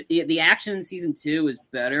 Like the action in season 2 was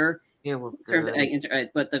better. It was good.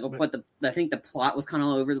 But I think the plot was kind of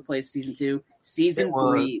all over the place. Season 2, season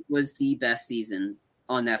 3 was the best season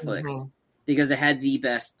on Netflix because it had the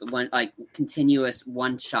best continuous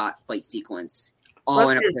one-shot fight sequence, all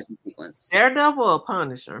in a prison sequence. Daredevil or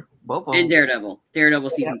Punisher, both of them. And Daredevil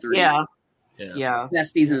season 3. Yeah.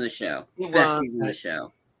 Best season of the show. Season of the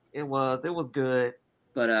show. It was good.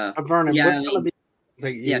 But Vernon, what's some of the go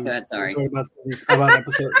ahead. Sorry. About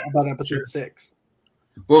episode 6.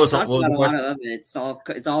 What was a lot of it.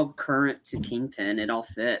 It's all current to Kingpin. It all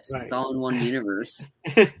fits. Right. It's all in one universe.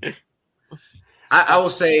 I will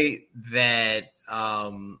say that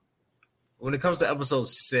when it comes to episode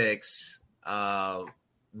 6,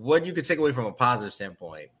 what you could take away from a positive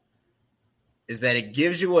standpoint is that it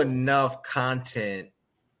gives you enough content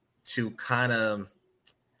to kind of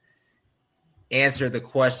answer the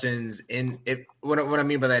questions. What I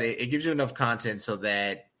mean by that, it gives you enough content so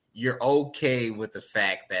that you're okay with the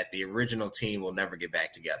fact that the original team will never get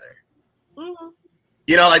back together. Mm-hmm.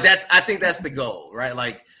 You know, like I think that's the goal, right?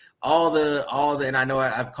 Like all the, and I know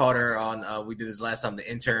I've caught her on, we did this last time, the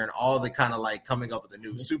intern, all the kind of like coming up with the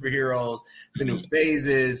new superheroes, the new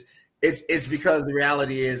phases. It's because the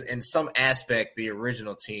reality is, in some aspect, the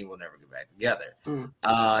original team will never get back together.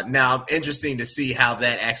 Now, interesting to see how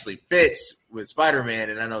that actually fits with Spider-Man,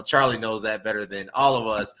 and I know Charlie knows that better than all of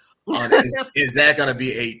us. Is that going to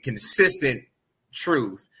be a consistent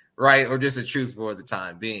truth, right, or just a truth for the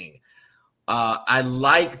time being? I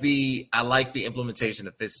like the implementation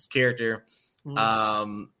of Fisk's character. I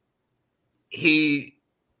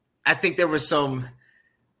think there was some.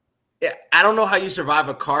 I don't know how you survive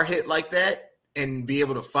a car hit like that and be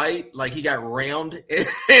able to fight. Like, he got rammed, and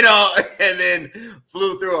then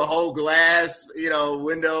flew through a whole glass,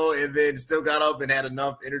 window, and then still got up and had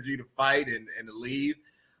enough energy to fight and to leave.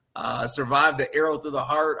 Survived the arrow through the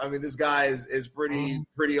heart. I mean, this guy is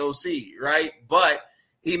pretty OC, right? But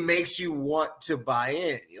he makes you want to buy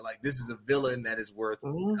in. You're like, this is a villain that is worth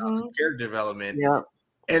character development. Yeah.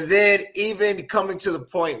 And then even coming to the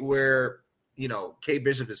point where, Kate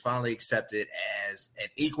Bishop is finally accepted as an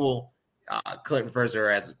equal. Clinton Fraser,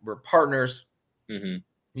 as we're partners.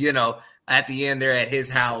 At the end, they're at his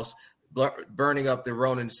house, burning up the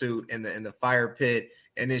Ronin suit in the fire pit.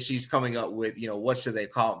 And then she's coming up with, what should they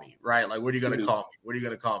call me? Right? Like, what are you going to call me? What are you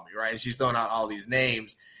going to call me? Right? And she's throwing out all these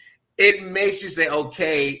names. It makes you say,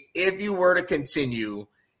 okay, if you were to continue,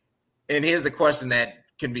 and here's the question that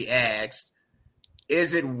can be asked,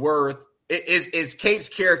 is it worth, is Kate's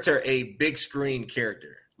character a big screen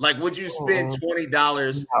character? Like, would you spend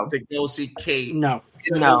 $20 to go see Kate in the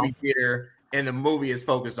movie theater, and the movie is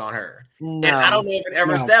focused on her? No. And I don't know if it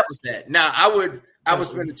ever established that. Now, I would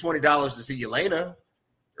spend the $20 to see Yelena,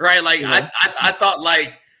 right? Like, I thought,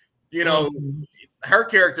 like, her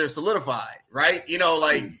character solidified, right?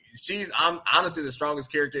 I'm honestly the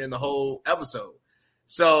strongest character in the whole episode.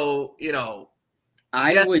 So,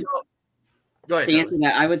 I would go ahead. To answer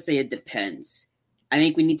that, I would say it depends. I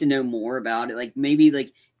think we need to know more about it. Like, maybe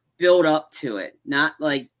like build up to it, not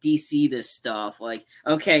like DC this stuff. Like,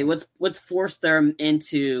 okay, let's force them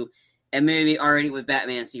into a movie already with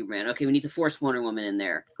Batman and Superman. Okay, we need to force Wonder Woman in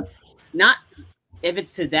there. Not if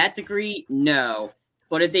it's to that degree, no.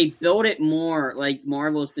 But if they build it more, like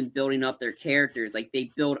Marvel's been building up their characters, like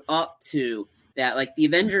they build up to that, like the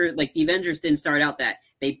Avengers didn't start out that.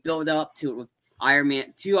 They build up to it with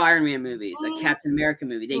two Iron Man movies, a Captain America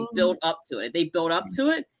movie. They build up to it. If they build up to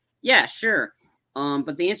it, yeah, sure.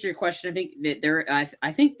 But to answer your question, I think that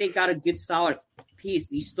I think they got a good solid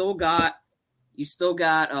piece. You still got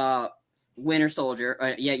Winter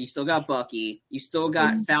Soldier. You still got Bucky. You still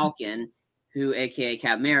got Falcon, who AKA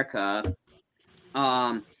Captain America.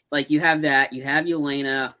 Like you have that. You have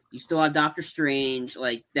Yelena. You still have Doctor Strange.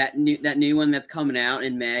 Like that new one that's coming out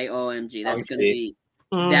in May. OMG, that's gonna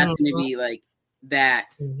be like that.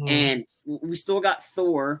 And we still got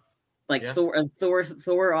Thor. Like Thor,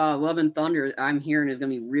 Love and Thunder. I'm hearing is gonna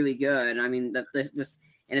be really good. I mean, this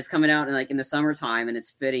and it's coming out in the summertime, and it's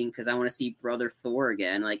fitting because I want to see Brother Thor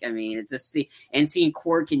again. Like, I mean, it's just seeing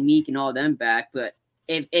Quark and Meek and all them back. But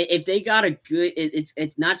if they got a good,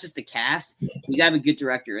 it's not just the cast. You gotta have a good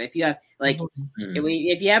director. If you have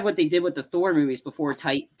if you have what they did with the Thor movies before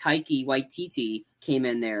Taika Waititi came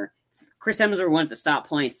in there, Chris Hemsworth wanted to stop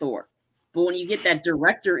playing Thor. But when you get that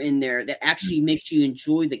director in there that actually makes you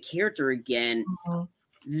enjoy the character again,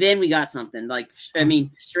 then we got something. Like, I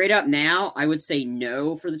mean, straight up now, I would say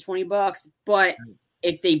no for the $20. But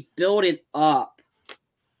if they build it up,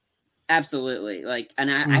 absolutely. Like, and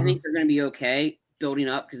I think they're going to be okay building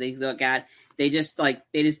up because they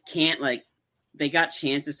just can't, like, they got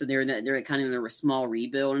chances. So they're kind of in a small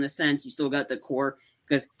rebuild in a sense. You still got the core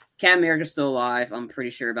because Captain America's still alive. I'm pretty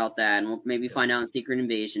sure about that. And we'll maybe find out in Secret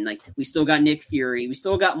Invasion. Like, we still got Nick Fury. We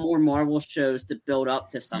still got more Marvel shows to build up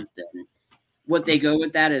to something. What they go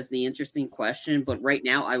with that is the interesting question. But right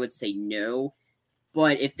now, I would say no.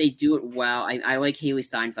 But if they do it well, I like Haley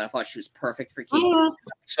Steinfeld. I thought she was perfect for Kate.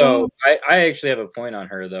 So I actually have a point on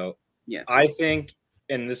her, though. Yeah. I think,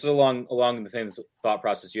 and this is along the same thought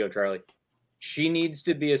process you have, Charlie, she needs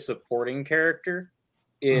to be a supporting character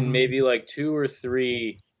in maybe like 2 or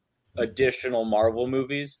 3 additional Marvel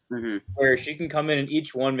movies where she can come in and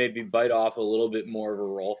each one maybe bite off a little bit more of a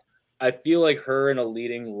role. I feel like her in a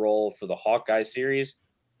leading role for the Hawkeye series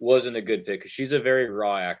wasn't a good fit because she's a very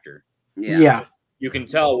raw actor. Yeah. You can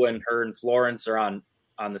tell when her and Florence are on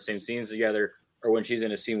the same scenes together or when she's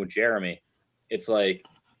in a scene with Jeremy. It's like,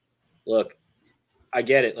 look, I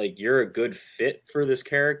get it. Like, you're a good fit for this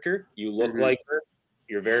character. You look like her.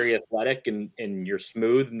 You're very athletic and you're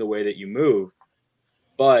smooth in the way that you move.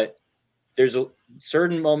 But there's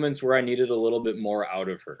certain moments where I needed a little bit more out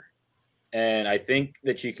of her. and I think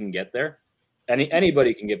that she can get there.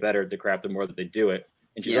 Anybody can get better at the craft the more that they do it,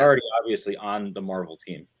 and she's already obviously on the Marvel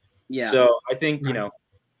team. Yeah. So I think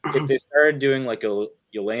if they started doing like a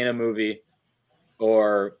Yelena movie,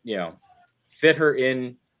 or fit her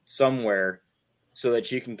in somewhere so that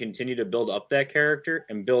she can continue to build up that character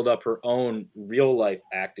and build up her own real life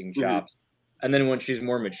acting chops, and then when she's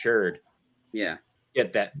more matured,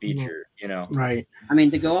 get that feature. Right. I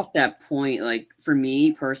mean, to go off that point, like for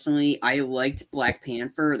me personally, I liked Black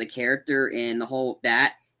Panther, the character, and the whole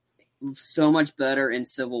that so much better in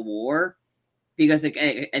Civil War, because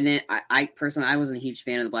and then I personally, I wasn't a huge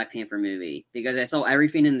fan of the Black Panther movie because I saw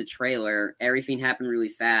everything in the trailer, everything happened really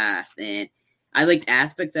fast, and I liked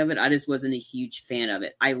aspects of it. I just wasn't a huge fan of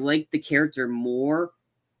it. I liked the character more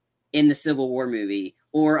in the Civil War movie,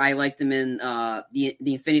 or I liked them in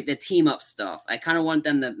the team up stuff. I kind of want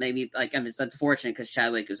them to maybe it's unfortunate because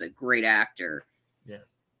Chadwick was a great actor. Yeah,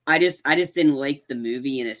 I just didn't like the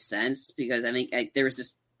movie in a sense because I think there was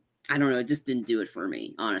just, I don't know, it just didn't do it for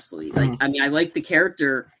me, honestly. Like, I mean, I liked the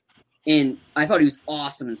character, and I thought he was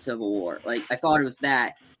awesome in Civil War. Like, I thought it was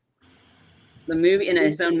that. The movie, and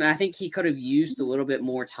I think he could have used a little bit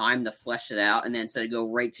more time to flesh it out, and then instead of go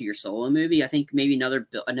right to your solo movie, I think maybe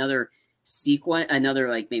another sequence, another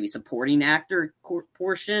like maybe supporting actor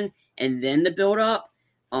portion, and then the build up.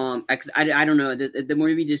 I don't know, the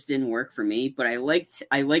movie just didn't work for me, but I liked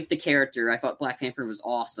the character. I thought Black Panther was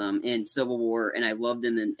awesome in Civil War, and I loved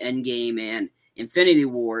him in Endgame and Infinity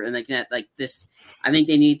War, and this. I think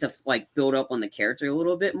they need to build up on the character a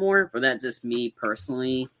little bit more, but that's just me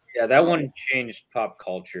personally. Yeah, that one changed pop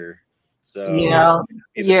culture. So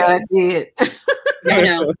it did. I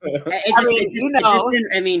know.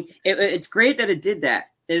 It's great that it did that.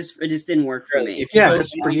 It just didn't work for me.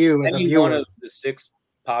 Just for you as a viewer. One of the 6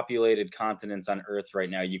 populated continents on Earth right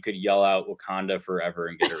now, you could yell out "Wakanda forever"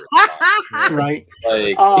 and get a response. Right?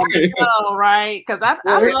 Like, right? Because I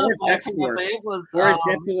love X-Force. Whereas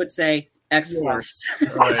Deadpool would say X-Force.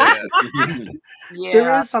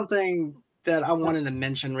 There is something that I wanted to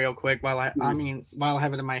mention real quick while I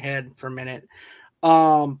have it in my head for a minute.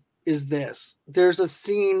 Is this? There's a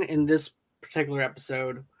scene in this particular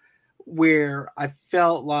episode where I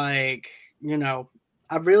felt like,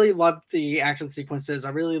 I really loved the action sequences. I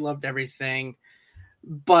really loved everything.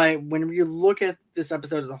 But when you look at this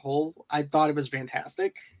episode as a whole, I thought it was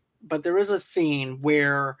fantastic. But there is a scene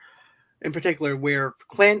where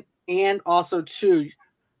Clint, and also too,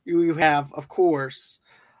 you have, of course,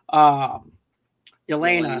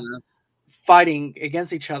 Yelena fighting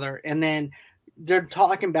against each other, and then they're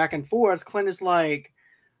talking back and forth. Clint is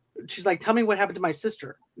she's like, "Tell me what happened to my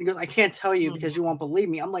sister." He goes, "I can't tell you because you won't believe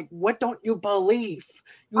me." I'm like, "What don't you believe?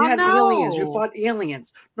 You had aliens. You fought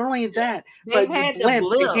aliens. Not only that, but you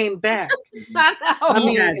blimped and came back."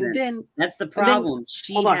 And then that's the problem.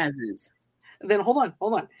 She hasn't. Then hold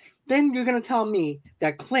on. Then you're going to tell me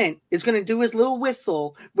that Clint is going to do his little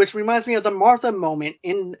whistle, which reminds me of the Martha moment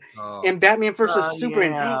in Batman vs.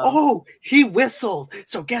 Superman. Yeah. Oh, he whistled.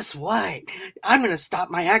 So guess what? I'm going to stop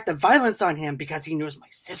my act of violence on him because he knows my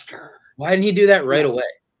sister. Why didn't he do that right away?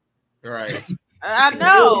 Right. I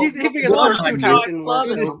know. He figured the first 2 times didn't work.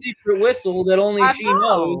 With a secret whistle that only she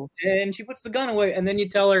knows, and she puts the gun away, and then you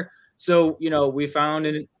tell her, so, we found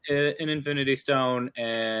an Infinity Stone,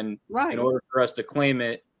 and in order for us to claim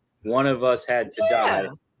it, one of us had to die,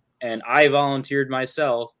 and I volunteered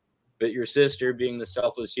myself, but your sister, being the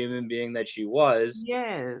selfless human being that she was,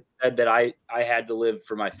 said that I had to live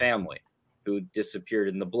for my family, who disappeared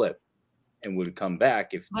in the blip and would come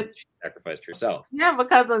back if she sacrificed herself. Yeah,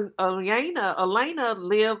 because Elena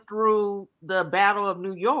lived through the Battle of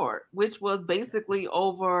New York, which was basically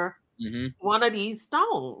over one of these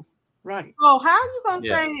stones. Right. So how are you going to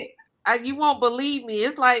say you won't believe me?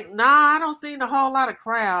 It's like, nah, I don't see a whole lot of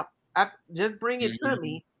crap. Just bring it to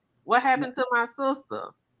me. What happened to my sister?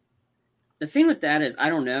 The thing with that is, I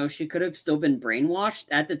don't know. She could have still been brainwashed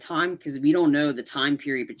at the time because we don't know the time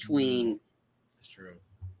period between. That's true.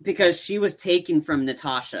 Because she was taken from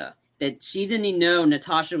Natasha. That she didn't even know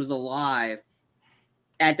Natasha was alive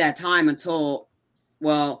at that time until,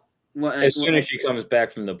 as soon as she comes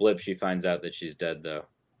back from the blip, she finds out that she's dead, though.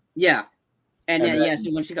 Yeah. And then,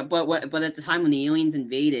 so when she got, but at the time when the aliens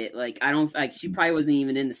invaded, she probably wasn't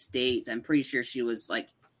even in the States. I'm pretty sure she was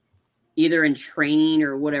either in training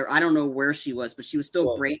or whatever. I don't know where she was, but she was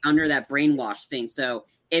still under that brainwash thing. So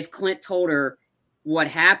if Clint told her what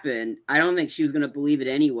happened, I don't think she was going to believe it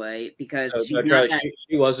anyway because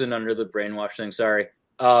she wasn't under the brainwash thing. Sorry.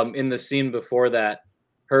 In the scene before that,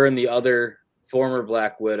 her and the other former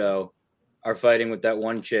Black Widow are fighting with that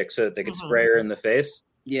one chick so that they could spray her in the face.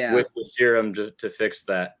 Yeah, with the serum to fix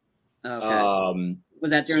that. Okay.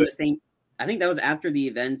 Was that during the same? I think that was after the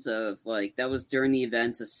events of that was during the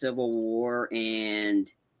events of Civil War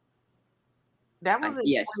and That was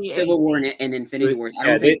Civil War and Infinity Wars. I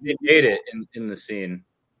don't they think made it in the scene.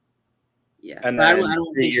 Yeah, and but then I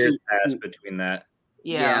don't 3 think years passed between that.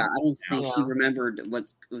 Yeah, I don't think she remembered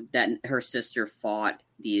that her sister fought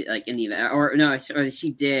in the event, or she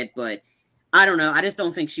did, but I don't know. I just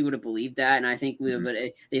don't think she would have believed that, and I think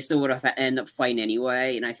they still would have ended up fighting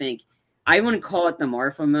anyway. And I think I wouldn't call it the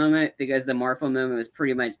Marfa moment because the Marfa moment was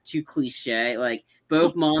pretty much too cliche. Like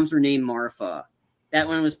both moms were named Marfa. That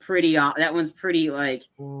one was pretty. That one's pretty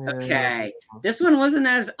okay. This one wasn't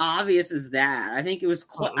as obvious as that. I think it was.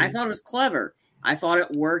 I thought it was clever. I thought it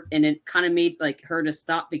worked, and it kind of made her to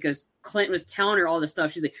stop because Clint was telling her all this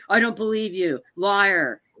stuff. She's like, "I don't believe you,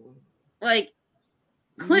 liar!"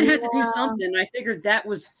 Clint had to do something. And I figured that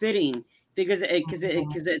was fitting because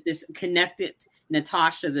this connected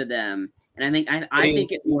Natasha to them, and I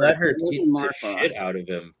think it let her beat the shit out of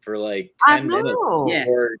him for 10 minutes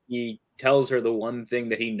before he tells her the one thing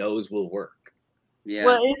that he knows will work. Yeah.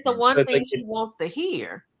 Well, it's the one thing she wants to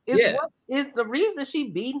hear. It's the reason she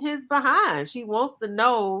beating his behind. She wants to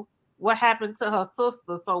know what happened to her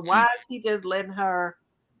sister. So why is he just letting her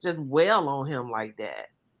just wail on him like that?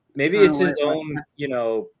 Maybe it's his own,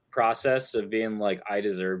 process of being like, I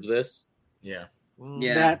deserve this. Yeah.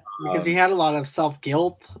 That because he had a lot of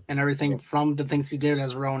self-guilt and everything from the things he did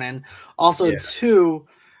as Ronin. Also, too,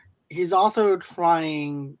 he's also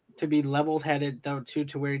trying to be level-headed though too,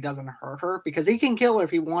 to where he doesn't hurt her because he can kill her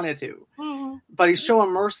if he wanted to, but he's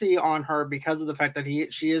showing mercy on her because of the fact that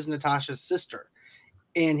she is Natasha's sister,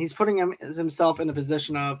 and he's putting himself in the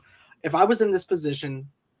position of, if I was in this position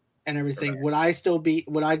and everything, would I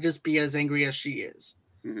just be as angry as she is?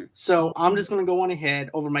 So I'm just going to go on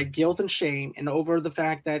ahead over my guilt and shame and over the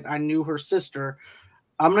fact that I knew her sister.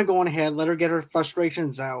 I'm going to go on ahead, let her get her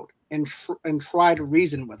frustrations out and try to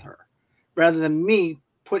reason with her rather than me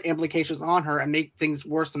put implications on her and make things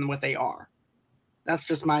worse than what they are. That's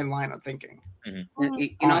just my line of thinking. And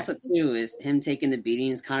also too is him taking the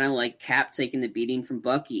beating is kind of like Cap taking the beating from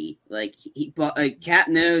Bucky. Cap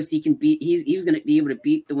knows he can beat. He was going to be able to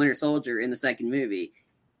beat the Winter Soldier in the second movie.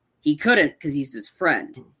 He couldn't because he's his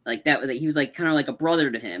friend. He was kind of like a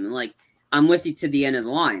brother to him, and I'm with you to the end of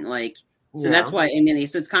the line. So that's why.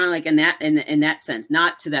 So it's kind of in that sense,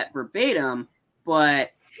 not to that verbatim,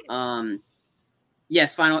 but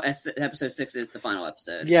yes, episode 6 is the final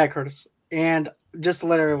episode. Yeah, Curtis. And just to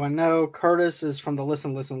let everyone know, Curtis is from the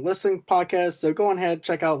Listen podcast. So go ahead,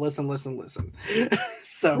 check out Listen.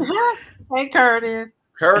 So, hey, Curtis.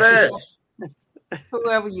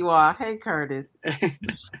 Whoever you are. Hey, Curtis.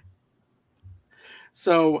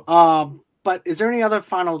 So, but is there any other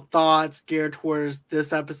final thoughts geared towards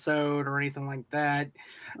this episode or anything like that?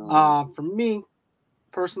 For me,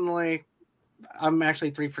 personally, I'm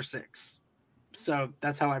actually 3 for 6. So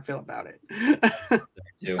that's how I feel about it.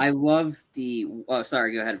 I love the. Oh,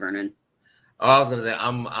 sorry. Go ahead, Vernon. Oh, I was gonna say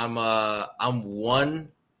I'm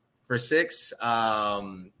 1 for 6.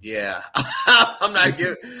 Yeah, I'm not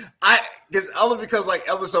giving. Because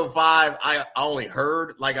episode 5, I only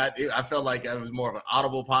heard I felt like it was more of an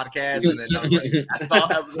audible podcast, and then I saw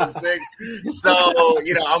episode 6. So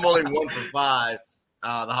I'm only 1 for 5.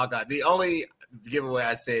 The Hawkeye. The only giveaway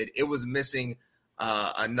I said it was missing.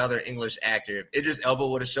 Another English actor. If Idris Elba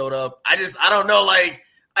would have showed up, I don't know.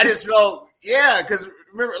 I just felt, because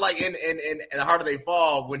remember, in The Harder They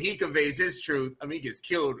Fall, when he conveys his truth, he gets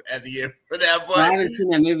killed at the end for that. But I haven't seen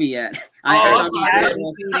that movie yet. I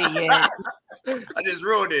haven't seen it yet. I just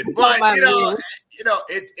ruined it. But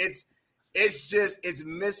it's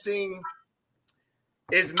missing.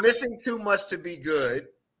 It's missing too much to be good.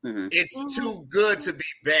 It's too good to be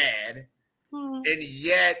bad. And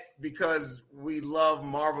yet, because we love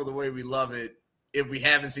Marvel the way we love it, if we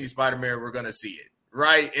haven't seen Spider-Man, we're going to see it,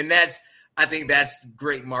 right? And I think that's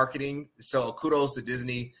great marketing. So kudos to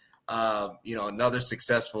Disney. Another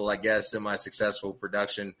successful, I guess, semi-successful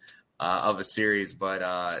production of a series. But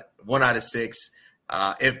 1 out of 6.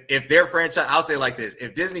 If their franchise, I'll say it like this: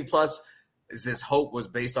 if Disney Plus, since Hope was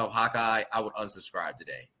based off Hawkeye, I would unsubscribe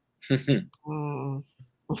today.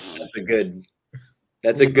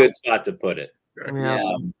 That's a good spot to put it.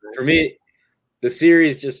 Yeah. For me, the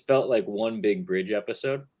series just felt like one big bridge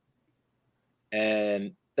episode.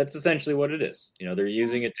 And that's essentially what it is. They're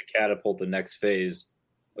using it to catapult the next phase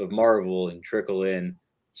of Marvel and trickle in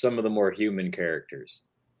some of the more human characters.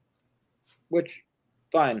 Which,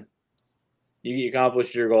 fine. You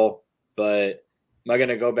accomplished your goal. But am I going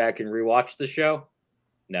to go back and rewatch the show?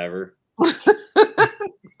 Never.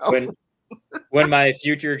 When my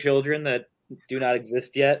future children that do not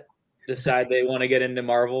exist yet decide they want to get into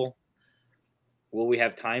Marvel, will we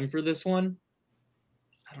have time for this one?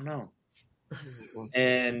 I don't know.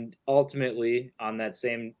 And ultimately, on that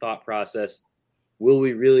same thought process, will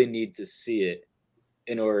we really need to see it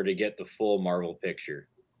in order to get the full Marvel picture?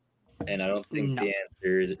 And I don't think the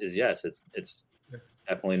answer is yes. It's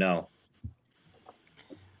definitely no.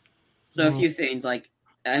 So a few things, like,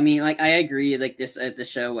 I mean, like, I agree. Like, this at the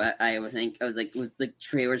show, I would think I was like, was the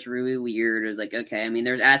trailer's really weird. It was like, okay. I mean,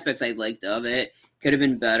 there's aspects I liked of it. Could have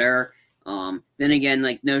been better. Then again,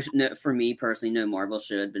 like, no, for me personally, no Marvel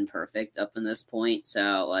should have been perfect up in this point.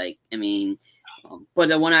 So, like, I mean, but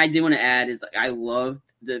the one I do want to add is, like, I loved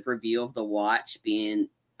the reveal of the watch being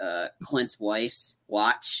Clint's wife's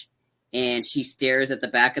watch, and she stares at the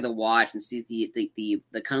back of the watch and sees the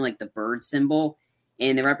kind of like the bird symbol,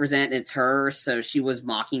 and they represent it's her. So she was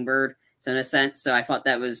Mockingbird, so in a sense. So I thought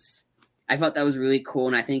that was really cool,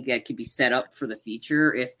 and I think that could be set up for the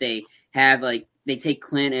future if they have, like, they take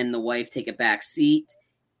Clint and the wife take a back seat,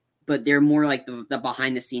 but they're more like the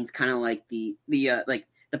behind the scenes, kind of like the like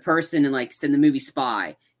the person in, like, in the movie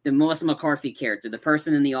Spy, the Melissa McCarthy character, the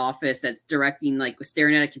person in the office that's directing, like,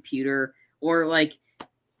 staring at a computer, or like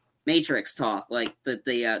Matrix talk, like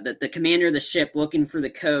the commander of the ship looking for the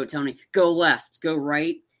code, telling me go left, go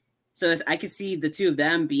right. So I could see the two of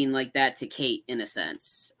them being like that to Kate in a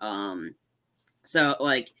sense. So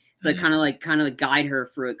kind of like guide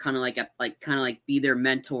her through it, kind of like be their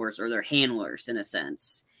mentors or their handlers in a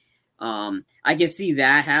sense. I can see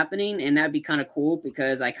that happening, and that'd be kind of cool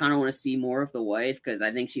because I kind of want to see more of the wife because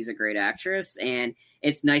I think she's a great actress, and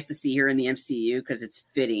it's nice to see her in the MCU because it's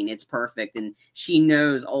fitting, it's perfect, and she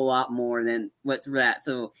knows a lot more than what's that.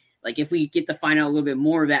 So, like, if we get to find out a little bit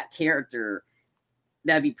more of that character,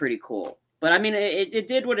 that'd be pretty cool. But I mean, it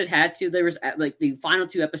did what it had to. There was, like, the final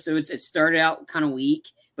 2 episodes, it started out kind of weak,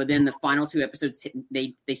 but then the final 2 episodes,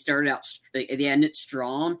 they started out, they ended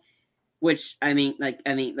strong. Which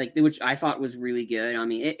which I thought was really good. I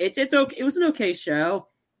mean, it's okay. It was an okay show.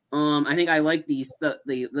 I think I like the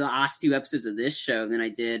last 2 episodes of this show than I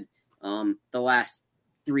did the last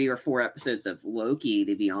 3 or 4 episodes of Loki.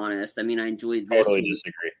 To be honest, I mean, I enjoyed this. Totally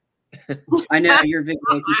disagree. I know you're a big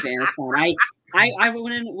Loki fan. That's fine. I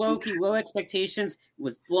went in Loki low expectations,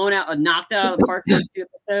 was blown out, knocked out of the park in 2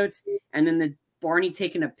 episodes, and then the Barney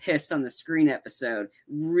taking a piss on the screen episode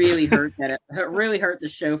really hurt really hurt the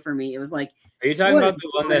show for me. It was like, are you talking about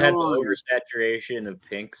the one that had the oversaturation of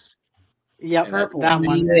pinks? Yeah, purple. That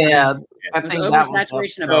one. Yeah, I think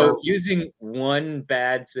oversaturation of purple. Using one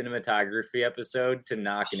bad cinematography episode to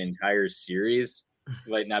knock an entire series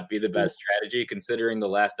might not be the best strategy, considering the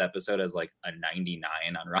last episode has like a 99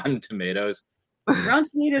 on Rotten Tomatoes. Rotten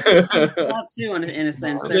Tomatoes is not too in a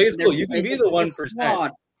sense. It's cool. You can be the 1%.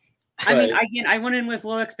 I mean, again, I went in with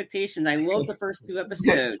low expectations. I loved the first 2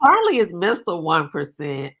 episodes. Charlie is Mr.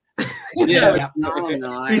 1%. Yeah,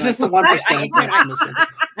 no. He's just the 1%.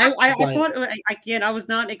 I thought, again, I was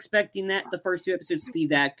not expecting that the first 2 episodes to be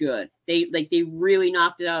that good. They really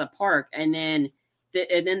knocked it out of the park, and then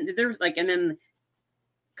there was like, and then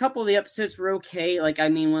a couple of the episodes were okay. Like, I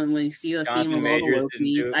mean, when you see the scene with all the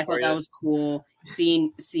Lokis, I thought that was cool.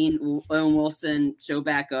 Seeing Owen Wilson show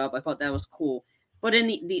back up, I thought that was cool. But in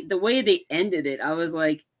the way they ended it, I was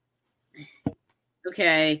like,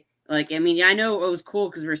 okay. Like, I mean, I know it was cool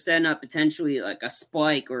because we're setting up potentially like a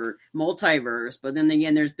spike or multiverse. But then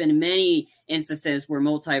again, there's been many instances where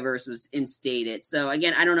multiverse was instated. So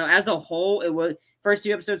again, I don't know. As a whole, it was first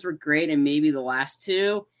 2 episodes were great, and maybe the last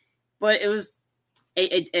 2, but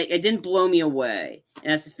it didn't blow me away.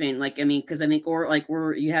 And that's the thing. Like, I mean, because I mean, or like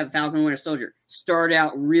where you have Falcon and Winter Soldier start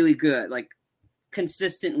out really good, like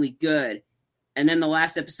consistently good. And then the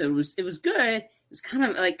last episode was good. It was kind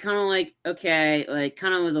of like okay, like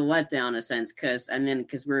kind of was a letdown in a sense because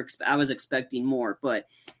I was expecting more. But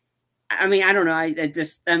I mean, I don't know.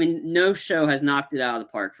 I mean, no show has knocked it out of the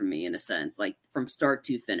park for me in a sense, like from start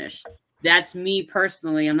to finish. That's me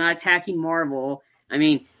personally. I'm not attacking Marvel. I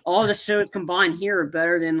mean, all the shows combined here are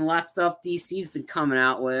better than the last stuff DC's been coming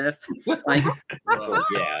out with. Like,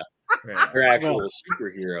 yeah, they're actual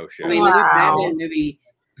superhero shows. I mean, the new Batman movie.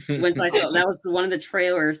 Once I saw that was one of the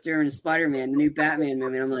trailers during Spider-Man, the new Batman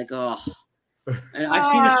movie, and I'm like, oh, and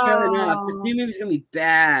I've seen this trailer enough. This new movie's gonna be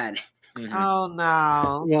bad. Mm-hmm. Oh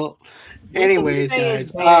no. Well, anyways,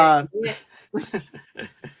 guys.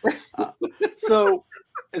 So,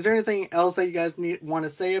 is there anything else that you guys want to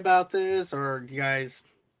say about this, or you guys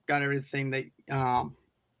got everything that?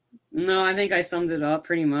 No, I think I summed it up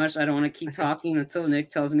pretty much. I don't want to keep talking until Nick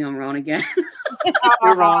tells me I'm wrong again.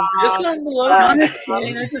 You're wrong. I'm just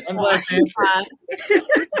kidding. This is fun.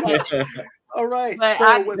 All right. But So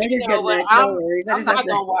I, with, Maybe you know good what, night. I'm, No worries. I I'm just have not to.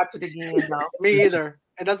 gonna watch it again though. me either.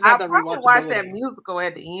 It doesn't I have that probably watch that rewatchability. musical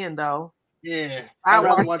at the end though. Yeah. I I'd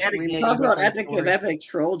rather watch watch that a remake again. of Talk West about Side epic of Story. epic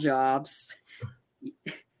troll jobs.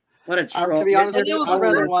 What a To troll! be honest And with it you, was I'd a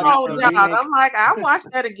rather good watch troll the job. remake. I'm like, I watch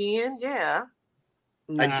that again. Yeah.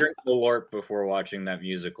 I Nah. drink the LARP before watching that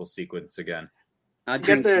musical sequence again. I Get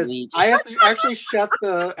drink this. bleach. I have to actually shut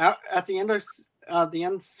at the end of the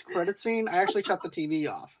end credit scene. I actually shut the TV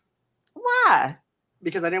off Why?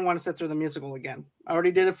 because I didn't want to sit through the musical again. I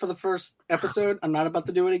already did it for the first episode. I'm not about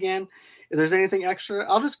to do it again. If there's anything extra,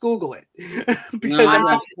 I'll just Google it. because No, I I'm-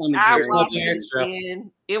 watched Tom and I Jerry. watched nothing it extra.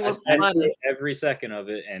 again. It I was sat funny. through every second of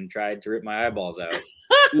it and tried to rip my eyeballs out.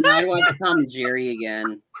 No, I watched Tom and Jerry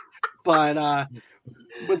again. but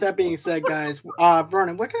with that being said, guys,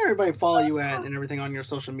 Vernon, where can everybody follow you at and everything on your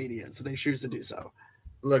social media so they choose to do so?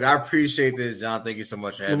 Look, I appreciate this, John. Thank you so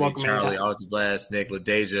much for having You're me. welcome, Charlie, anytime. always a blast. Nick,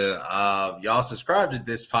 LaDeja. Y'all subscribe to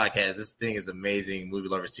this podcast. This thing is amazing. Movie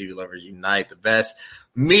lovers, TV lovers unite. The best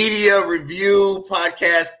media review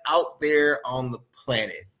podcast out there on the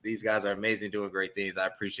planet. These guys are amazing, doing great things. I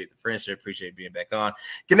appreciate the friendship. Appreciate being back on.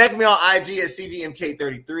 Connect me on IG at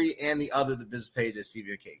CVMK33 and the business page at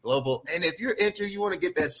CVMK Global. And if you're into, you want to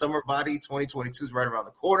get that summer body, 2022 is right around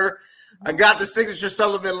the corner. I got the signature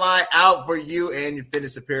supplement line out for you and your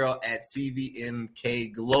fitness apparel at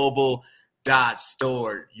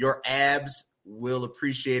cvmkglobal.store. Your abs will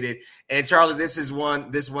appreciate it. And Charlie, this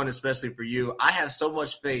one especially for you. I have so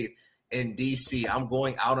much faith in DC. I'm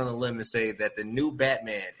going out on a limb and say that the new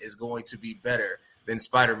Batman is going to be better than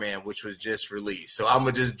Spider-Man, which was just released. So I'm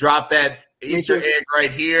gonna just drop that Easter egg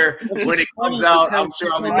right here. When it comes out, I'm sure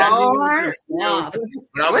I'll be back. Lord. But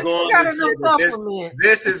I'm What going you got to in say the that supplement?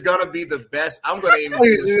 this is gonna be the best. I'm gonna even.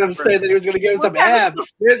 He was going to say that he was going to give us some What kind of-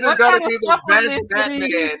 abs. This is What gonna kind of be the best supplement do Batman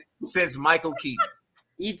you- since Michael Keaton.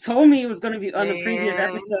 You told me it was going to be on the previous Man.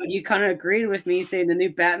 episode. You kind of agreed with me saying the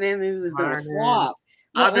new Batman movie was going to Darn it. flop.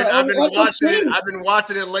 I've been What watching it. changed? I've been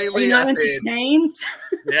watching it Are lately. you not I said, entertained?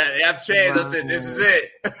 yeah, I've changed. I said, this is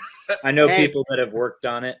it. I know Hey. people that have worked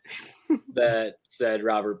on it that said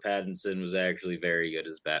Robert Pattinson was actually very good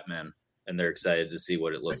as Batman, and they're excited to see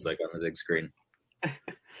what it looks like on the big screen.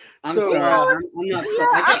 I'm So, sorry. I'm not.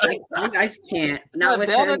 I just can't. Not with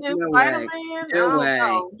better him. than No way. Spider-Man? No I don't way.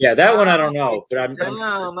 know. Yeah, that one I don't know, but I'm I don't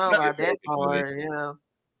know about that part. Yeah.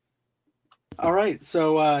 All right.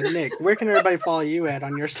 So, Nick, where can everybody follow you at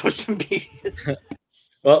on your social media?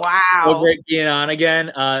 Well, Wow. so great being on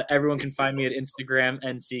again. Everyone can find me at Instagram,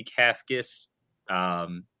 NCKafkis.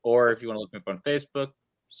 Or if you want to look me up on Facebook,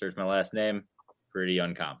 search my last name. Pretty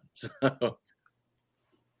uncommon. So,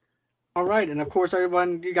 All right, and of course,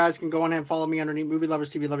 everyone, you guys can go on and follow me underneath Movie Lovers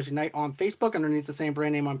TV Lovers Unite on Facebook, underneath the same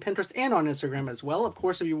brand name on Pinterest and on Instagram as well. Of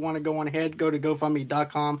course, if you want to go on ahead, go to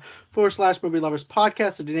GoFundMe.com/Movie Lovers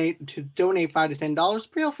Podcast to donate $5 to $10.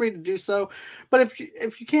 Feel free to do so. But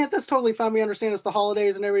if you can't, that's totally fine. We understand it's the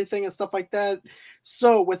holidays and everything and stuff like that.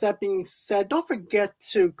 So, with that being said, don't forget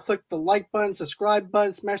to click the like button, subscribe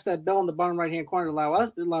button, smash that bell in the bottom right hand corner to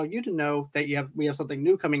allow you to know that we have something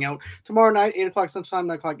new coming out tomorrow night, 8:00 Central Time,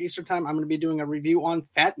 9:00 Eastern Time. I'm going to be doing a review on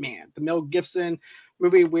Fat Man, the Mel Gibson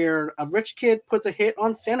movie where a rich kid puts a hit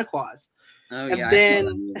on Santa Claus. Oh And yeah, then- I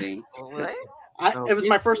saw that movie. What? It was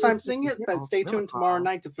my first time seeing it, but stay tuned tomorrow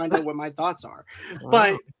night to find out what my thoughts are.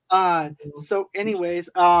 But so anyways,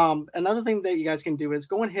 another thing that you guys can do is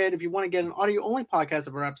go ahead if you want to get an audio only podcast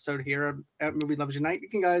of our episode here at Movie Lovers Unite.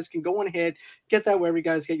 You guys can go on ahead, get that wherever you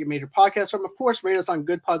guys get your major podcasts from. Of course, rate us on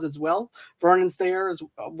Good Pods as well. Vernon's there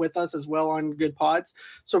with us as well on Good Pods.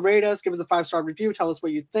 So rate us, give us a 5-star review, tell us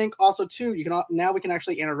what you think. Also, too, now we can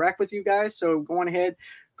actually interact with you guys. So go on ahead,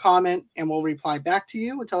 comment, and we'll reply back to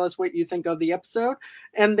you and tell us what you think of the episode.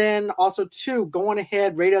 And then also, too, go on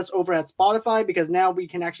ahead, rate us over at Spotify, because now we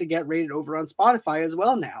can actually get rated over on Spotify as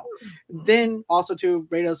well now. Then also, too,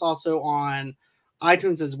 rate us also on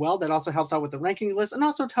iTunes as well. That also helps out with the ranking list and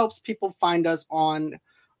also helps people find us on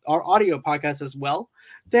our audio podcast as well.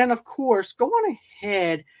 Then, of course, go on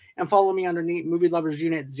ahead and follow me underneath Movie Lovers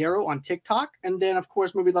Unit 0 on TikTok. And then, of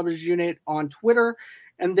course, Movie Lovers Unit on Twitter.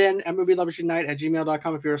 And then at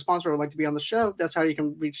movieloversunite@gmail.com. If you're a sponsor or would like to be on the show, that's how you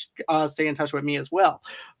can stay in touch with me as well.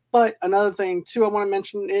 But another thing, too, I want to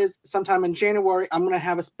mention is sometime in January, I'm going to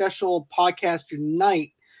have a special Podcast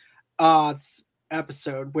Unite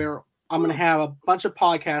episode where I'm going to have a bunch of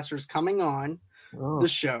podcasters coming on the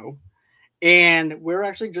show. And we're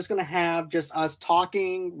actually just going to have just us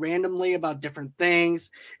talking randomly about different things.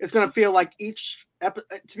 It's going to feel like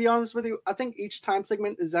to be honest with you, I think each time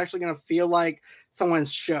segment is actually going to feel like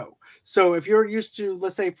someone's show. So if you're used to,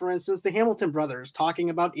 let's say, for instance, the Hamilton brothers talking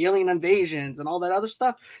about alien invasions and all that other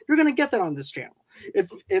stuff, you're going to get that on this channel.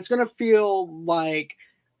 It's going to feel like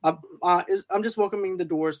I'm just welcoming the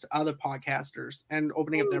doors to other podcasters and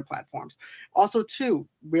opening up their platforms. Also, too,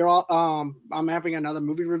 we're all I'm having another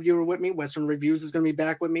movie reviewer with me. Western Reviews is going to be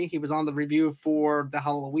back with me. He was on the review for the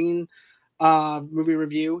Halloween movie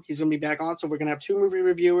review. He's going to be back on, so we're going to have 2 movie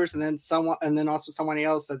reviewers, and then also someone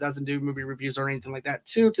else that doesn't do movie reviews or anything like that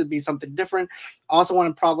too, to be something different. I also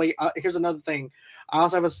want to probably here's another thing. I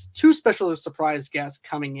also have 2 special surprise guests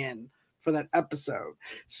coming in for that episode.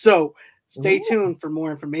 So stay tuned for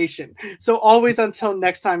more information. So always until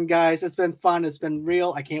next time, guys, it's been fun. It's been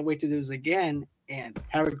real. I can't wait to do this again. And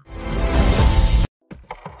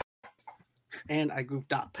I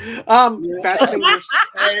goofed up. Fat fingers.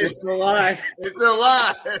 We're still alive. It's still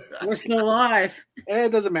alive. We're still alive.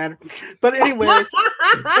 It doesn't matter. But anyways,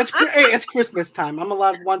 it's Christmas time. I'm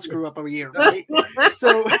allowed 1 screw up a year, right?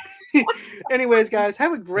 So anyways, guys,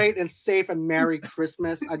 have a great and safe and Merry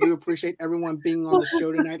Christmas. I do appreciate everyone being on the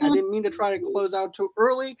show tonight. I didn't mean to try to close out too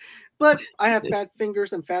early, but I have fat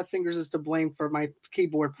fingers, and fat fingers is to blame for my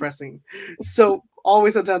keyboard pressing. So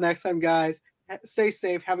always until next time, guys, stay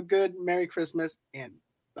safe, have a good Merry Christmas, and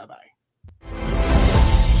bye-bye.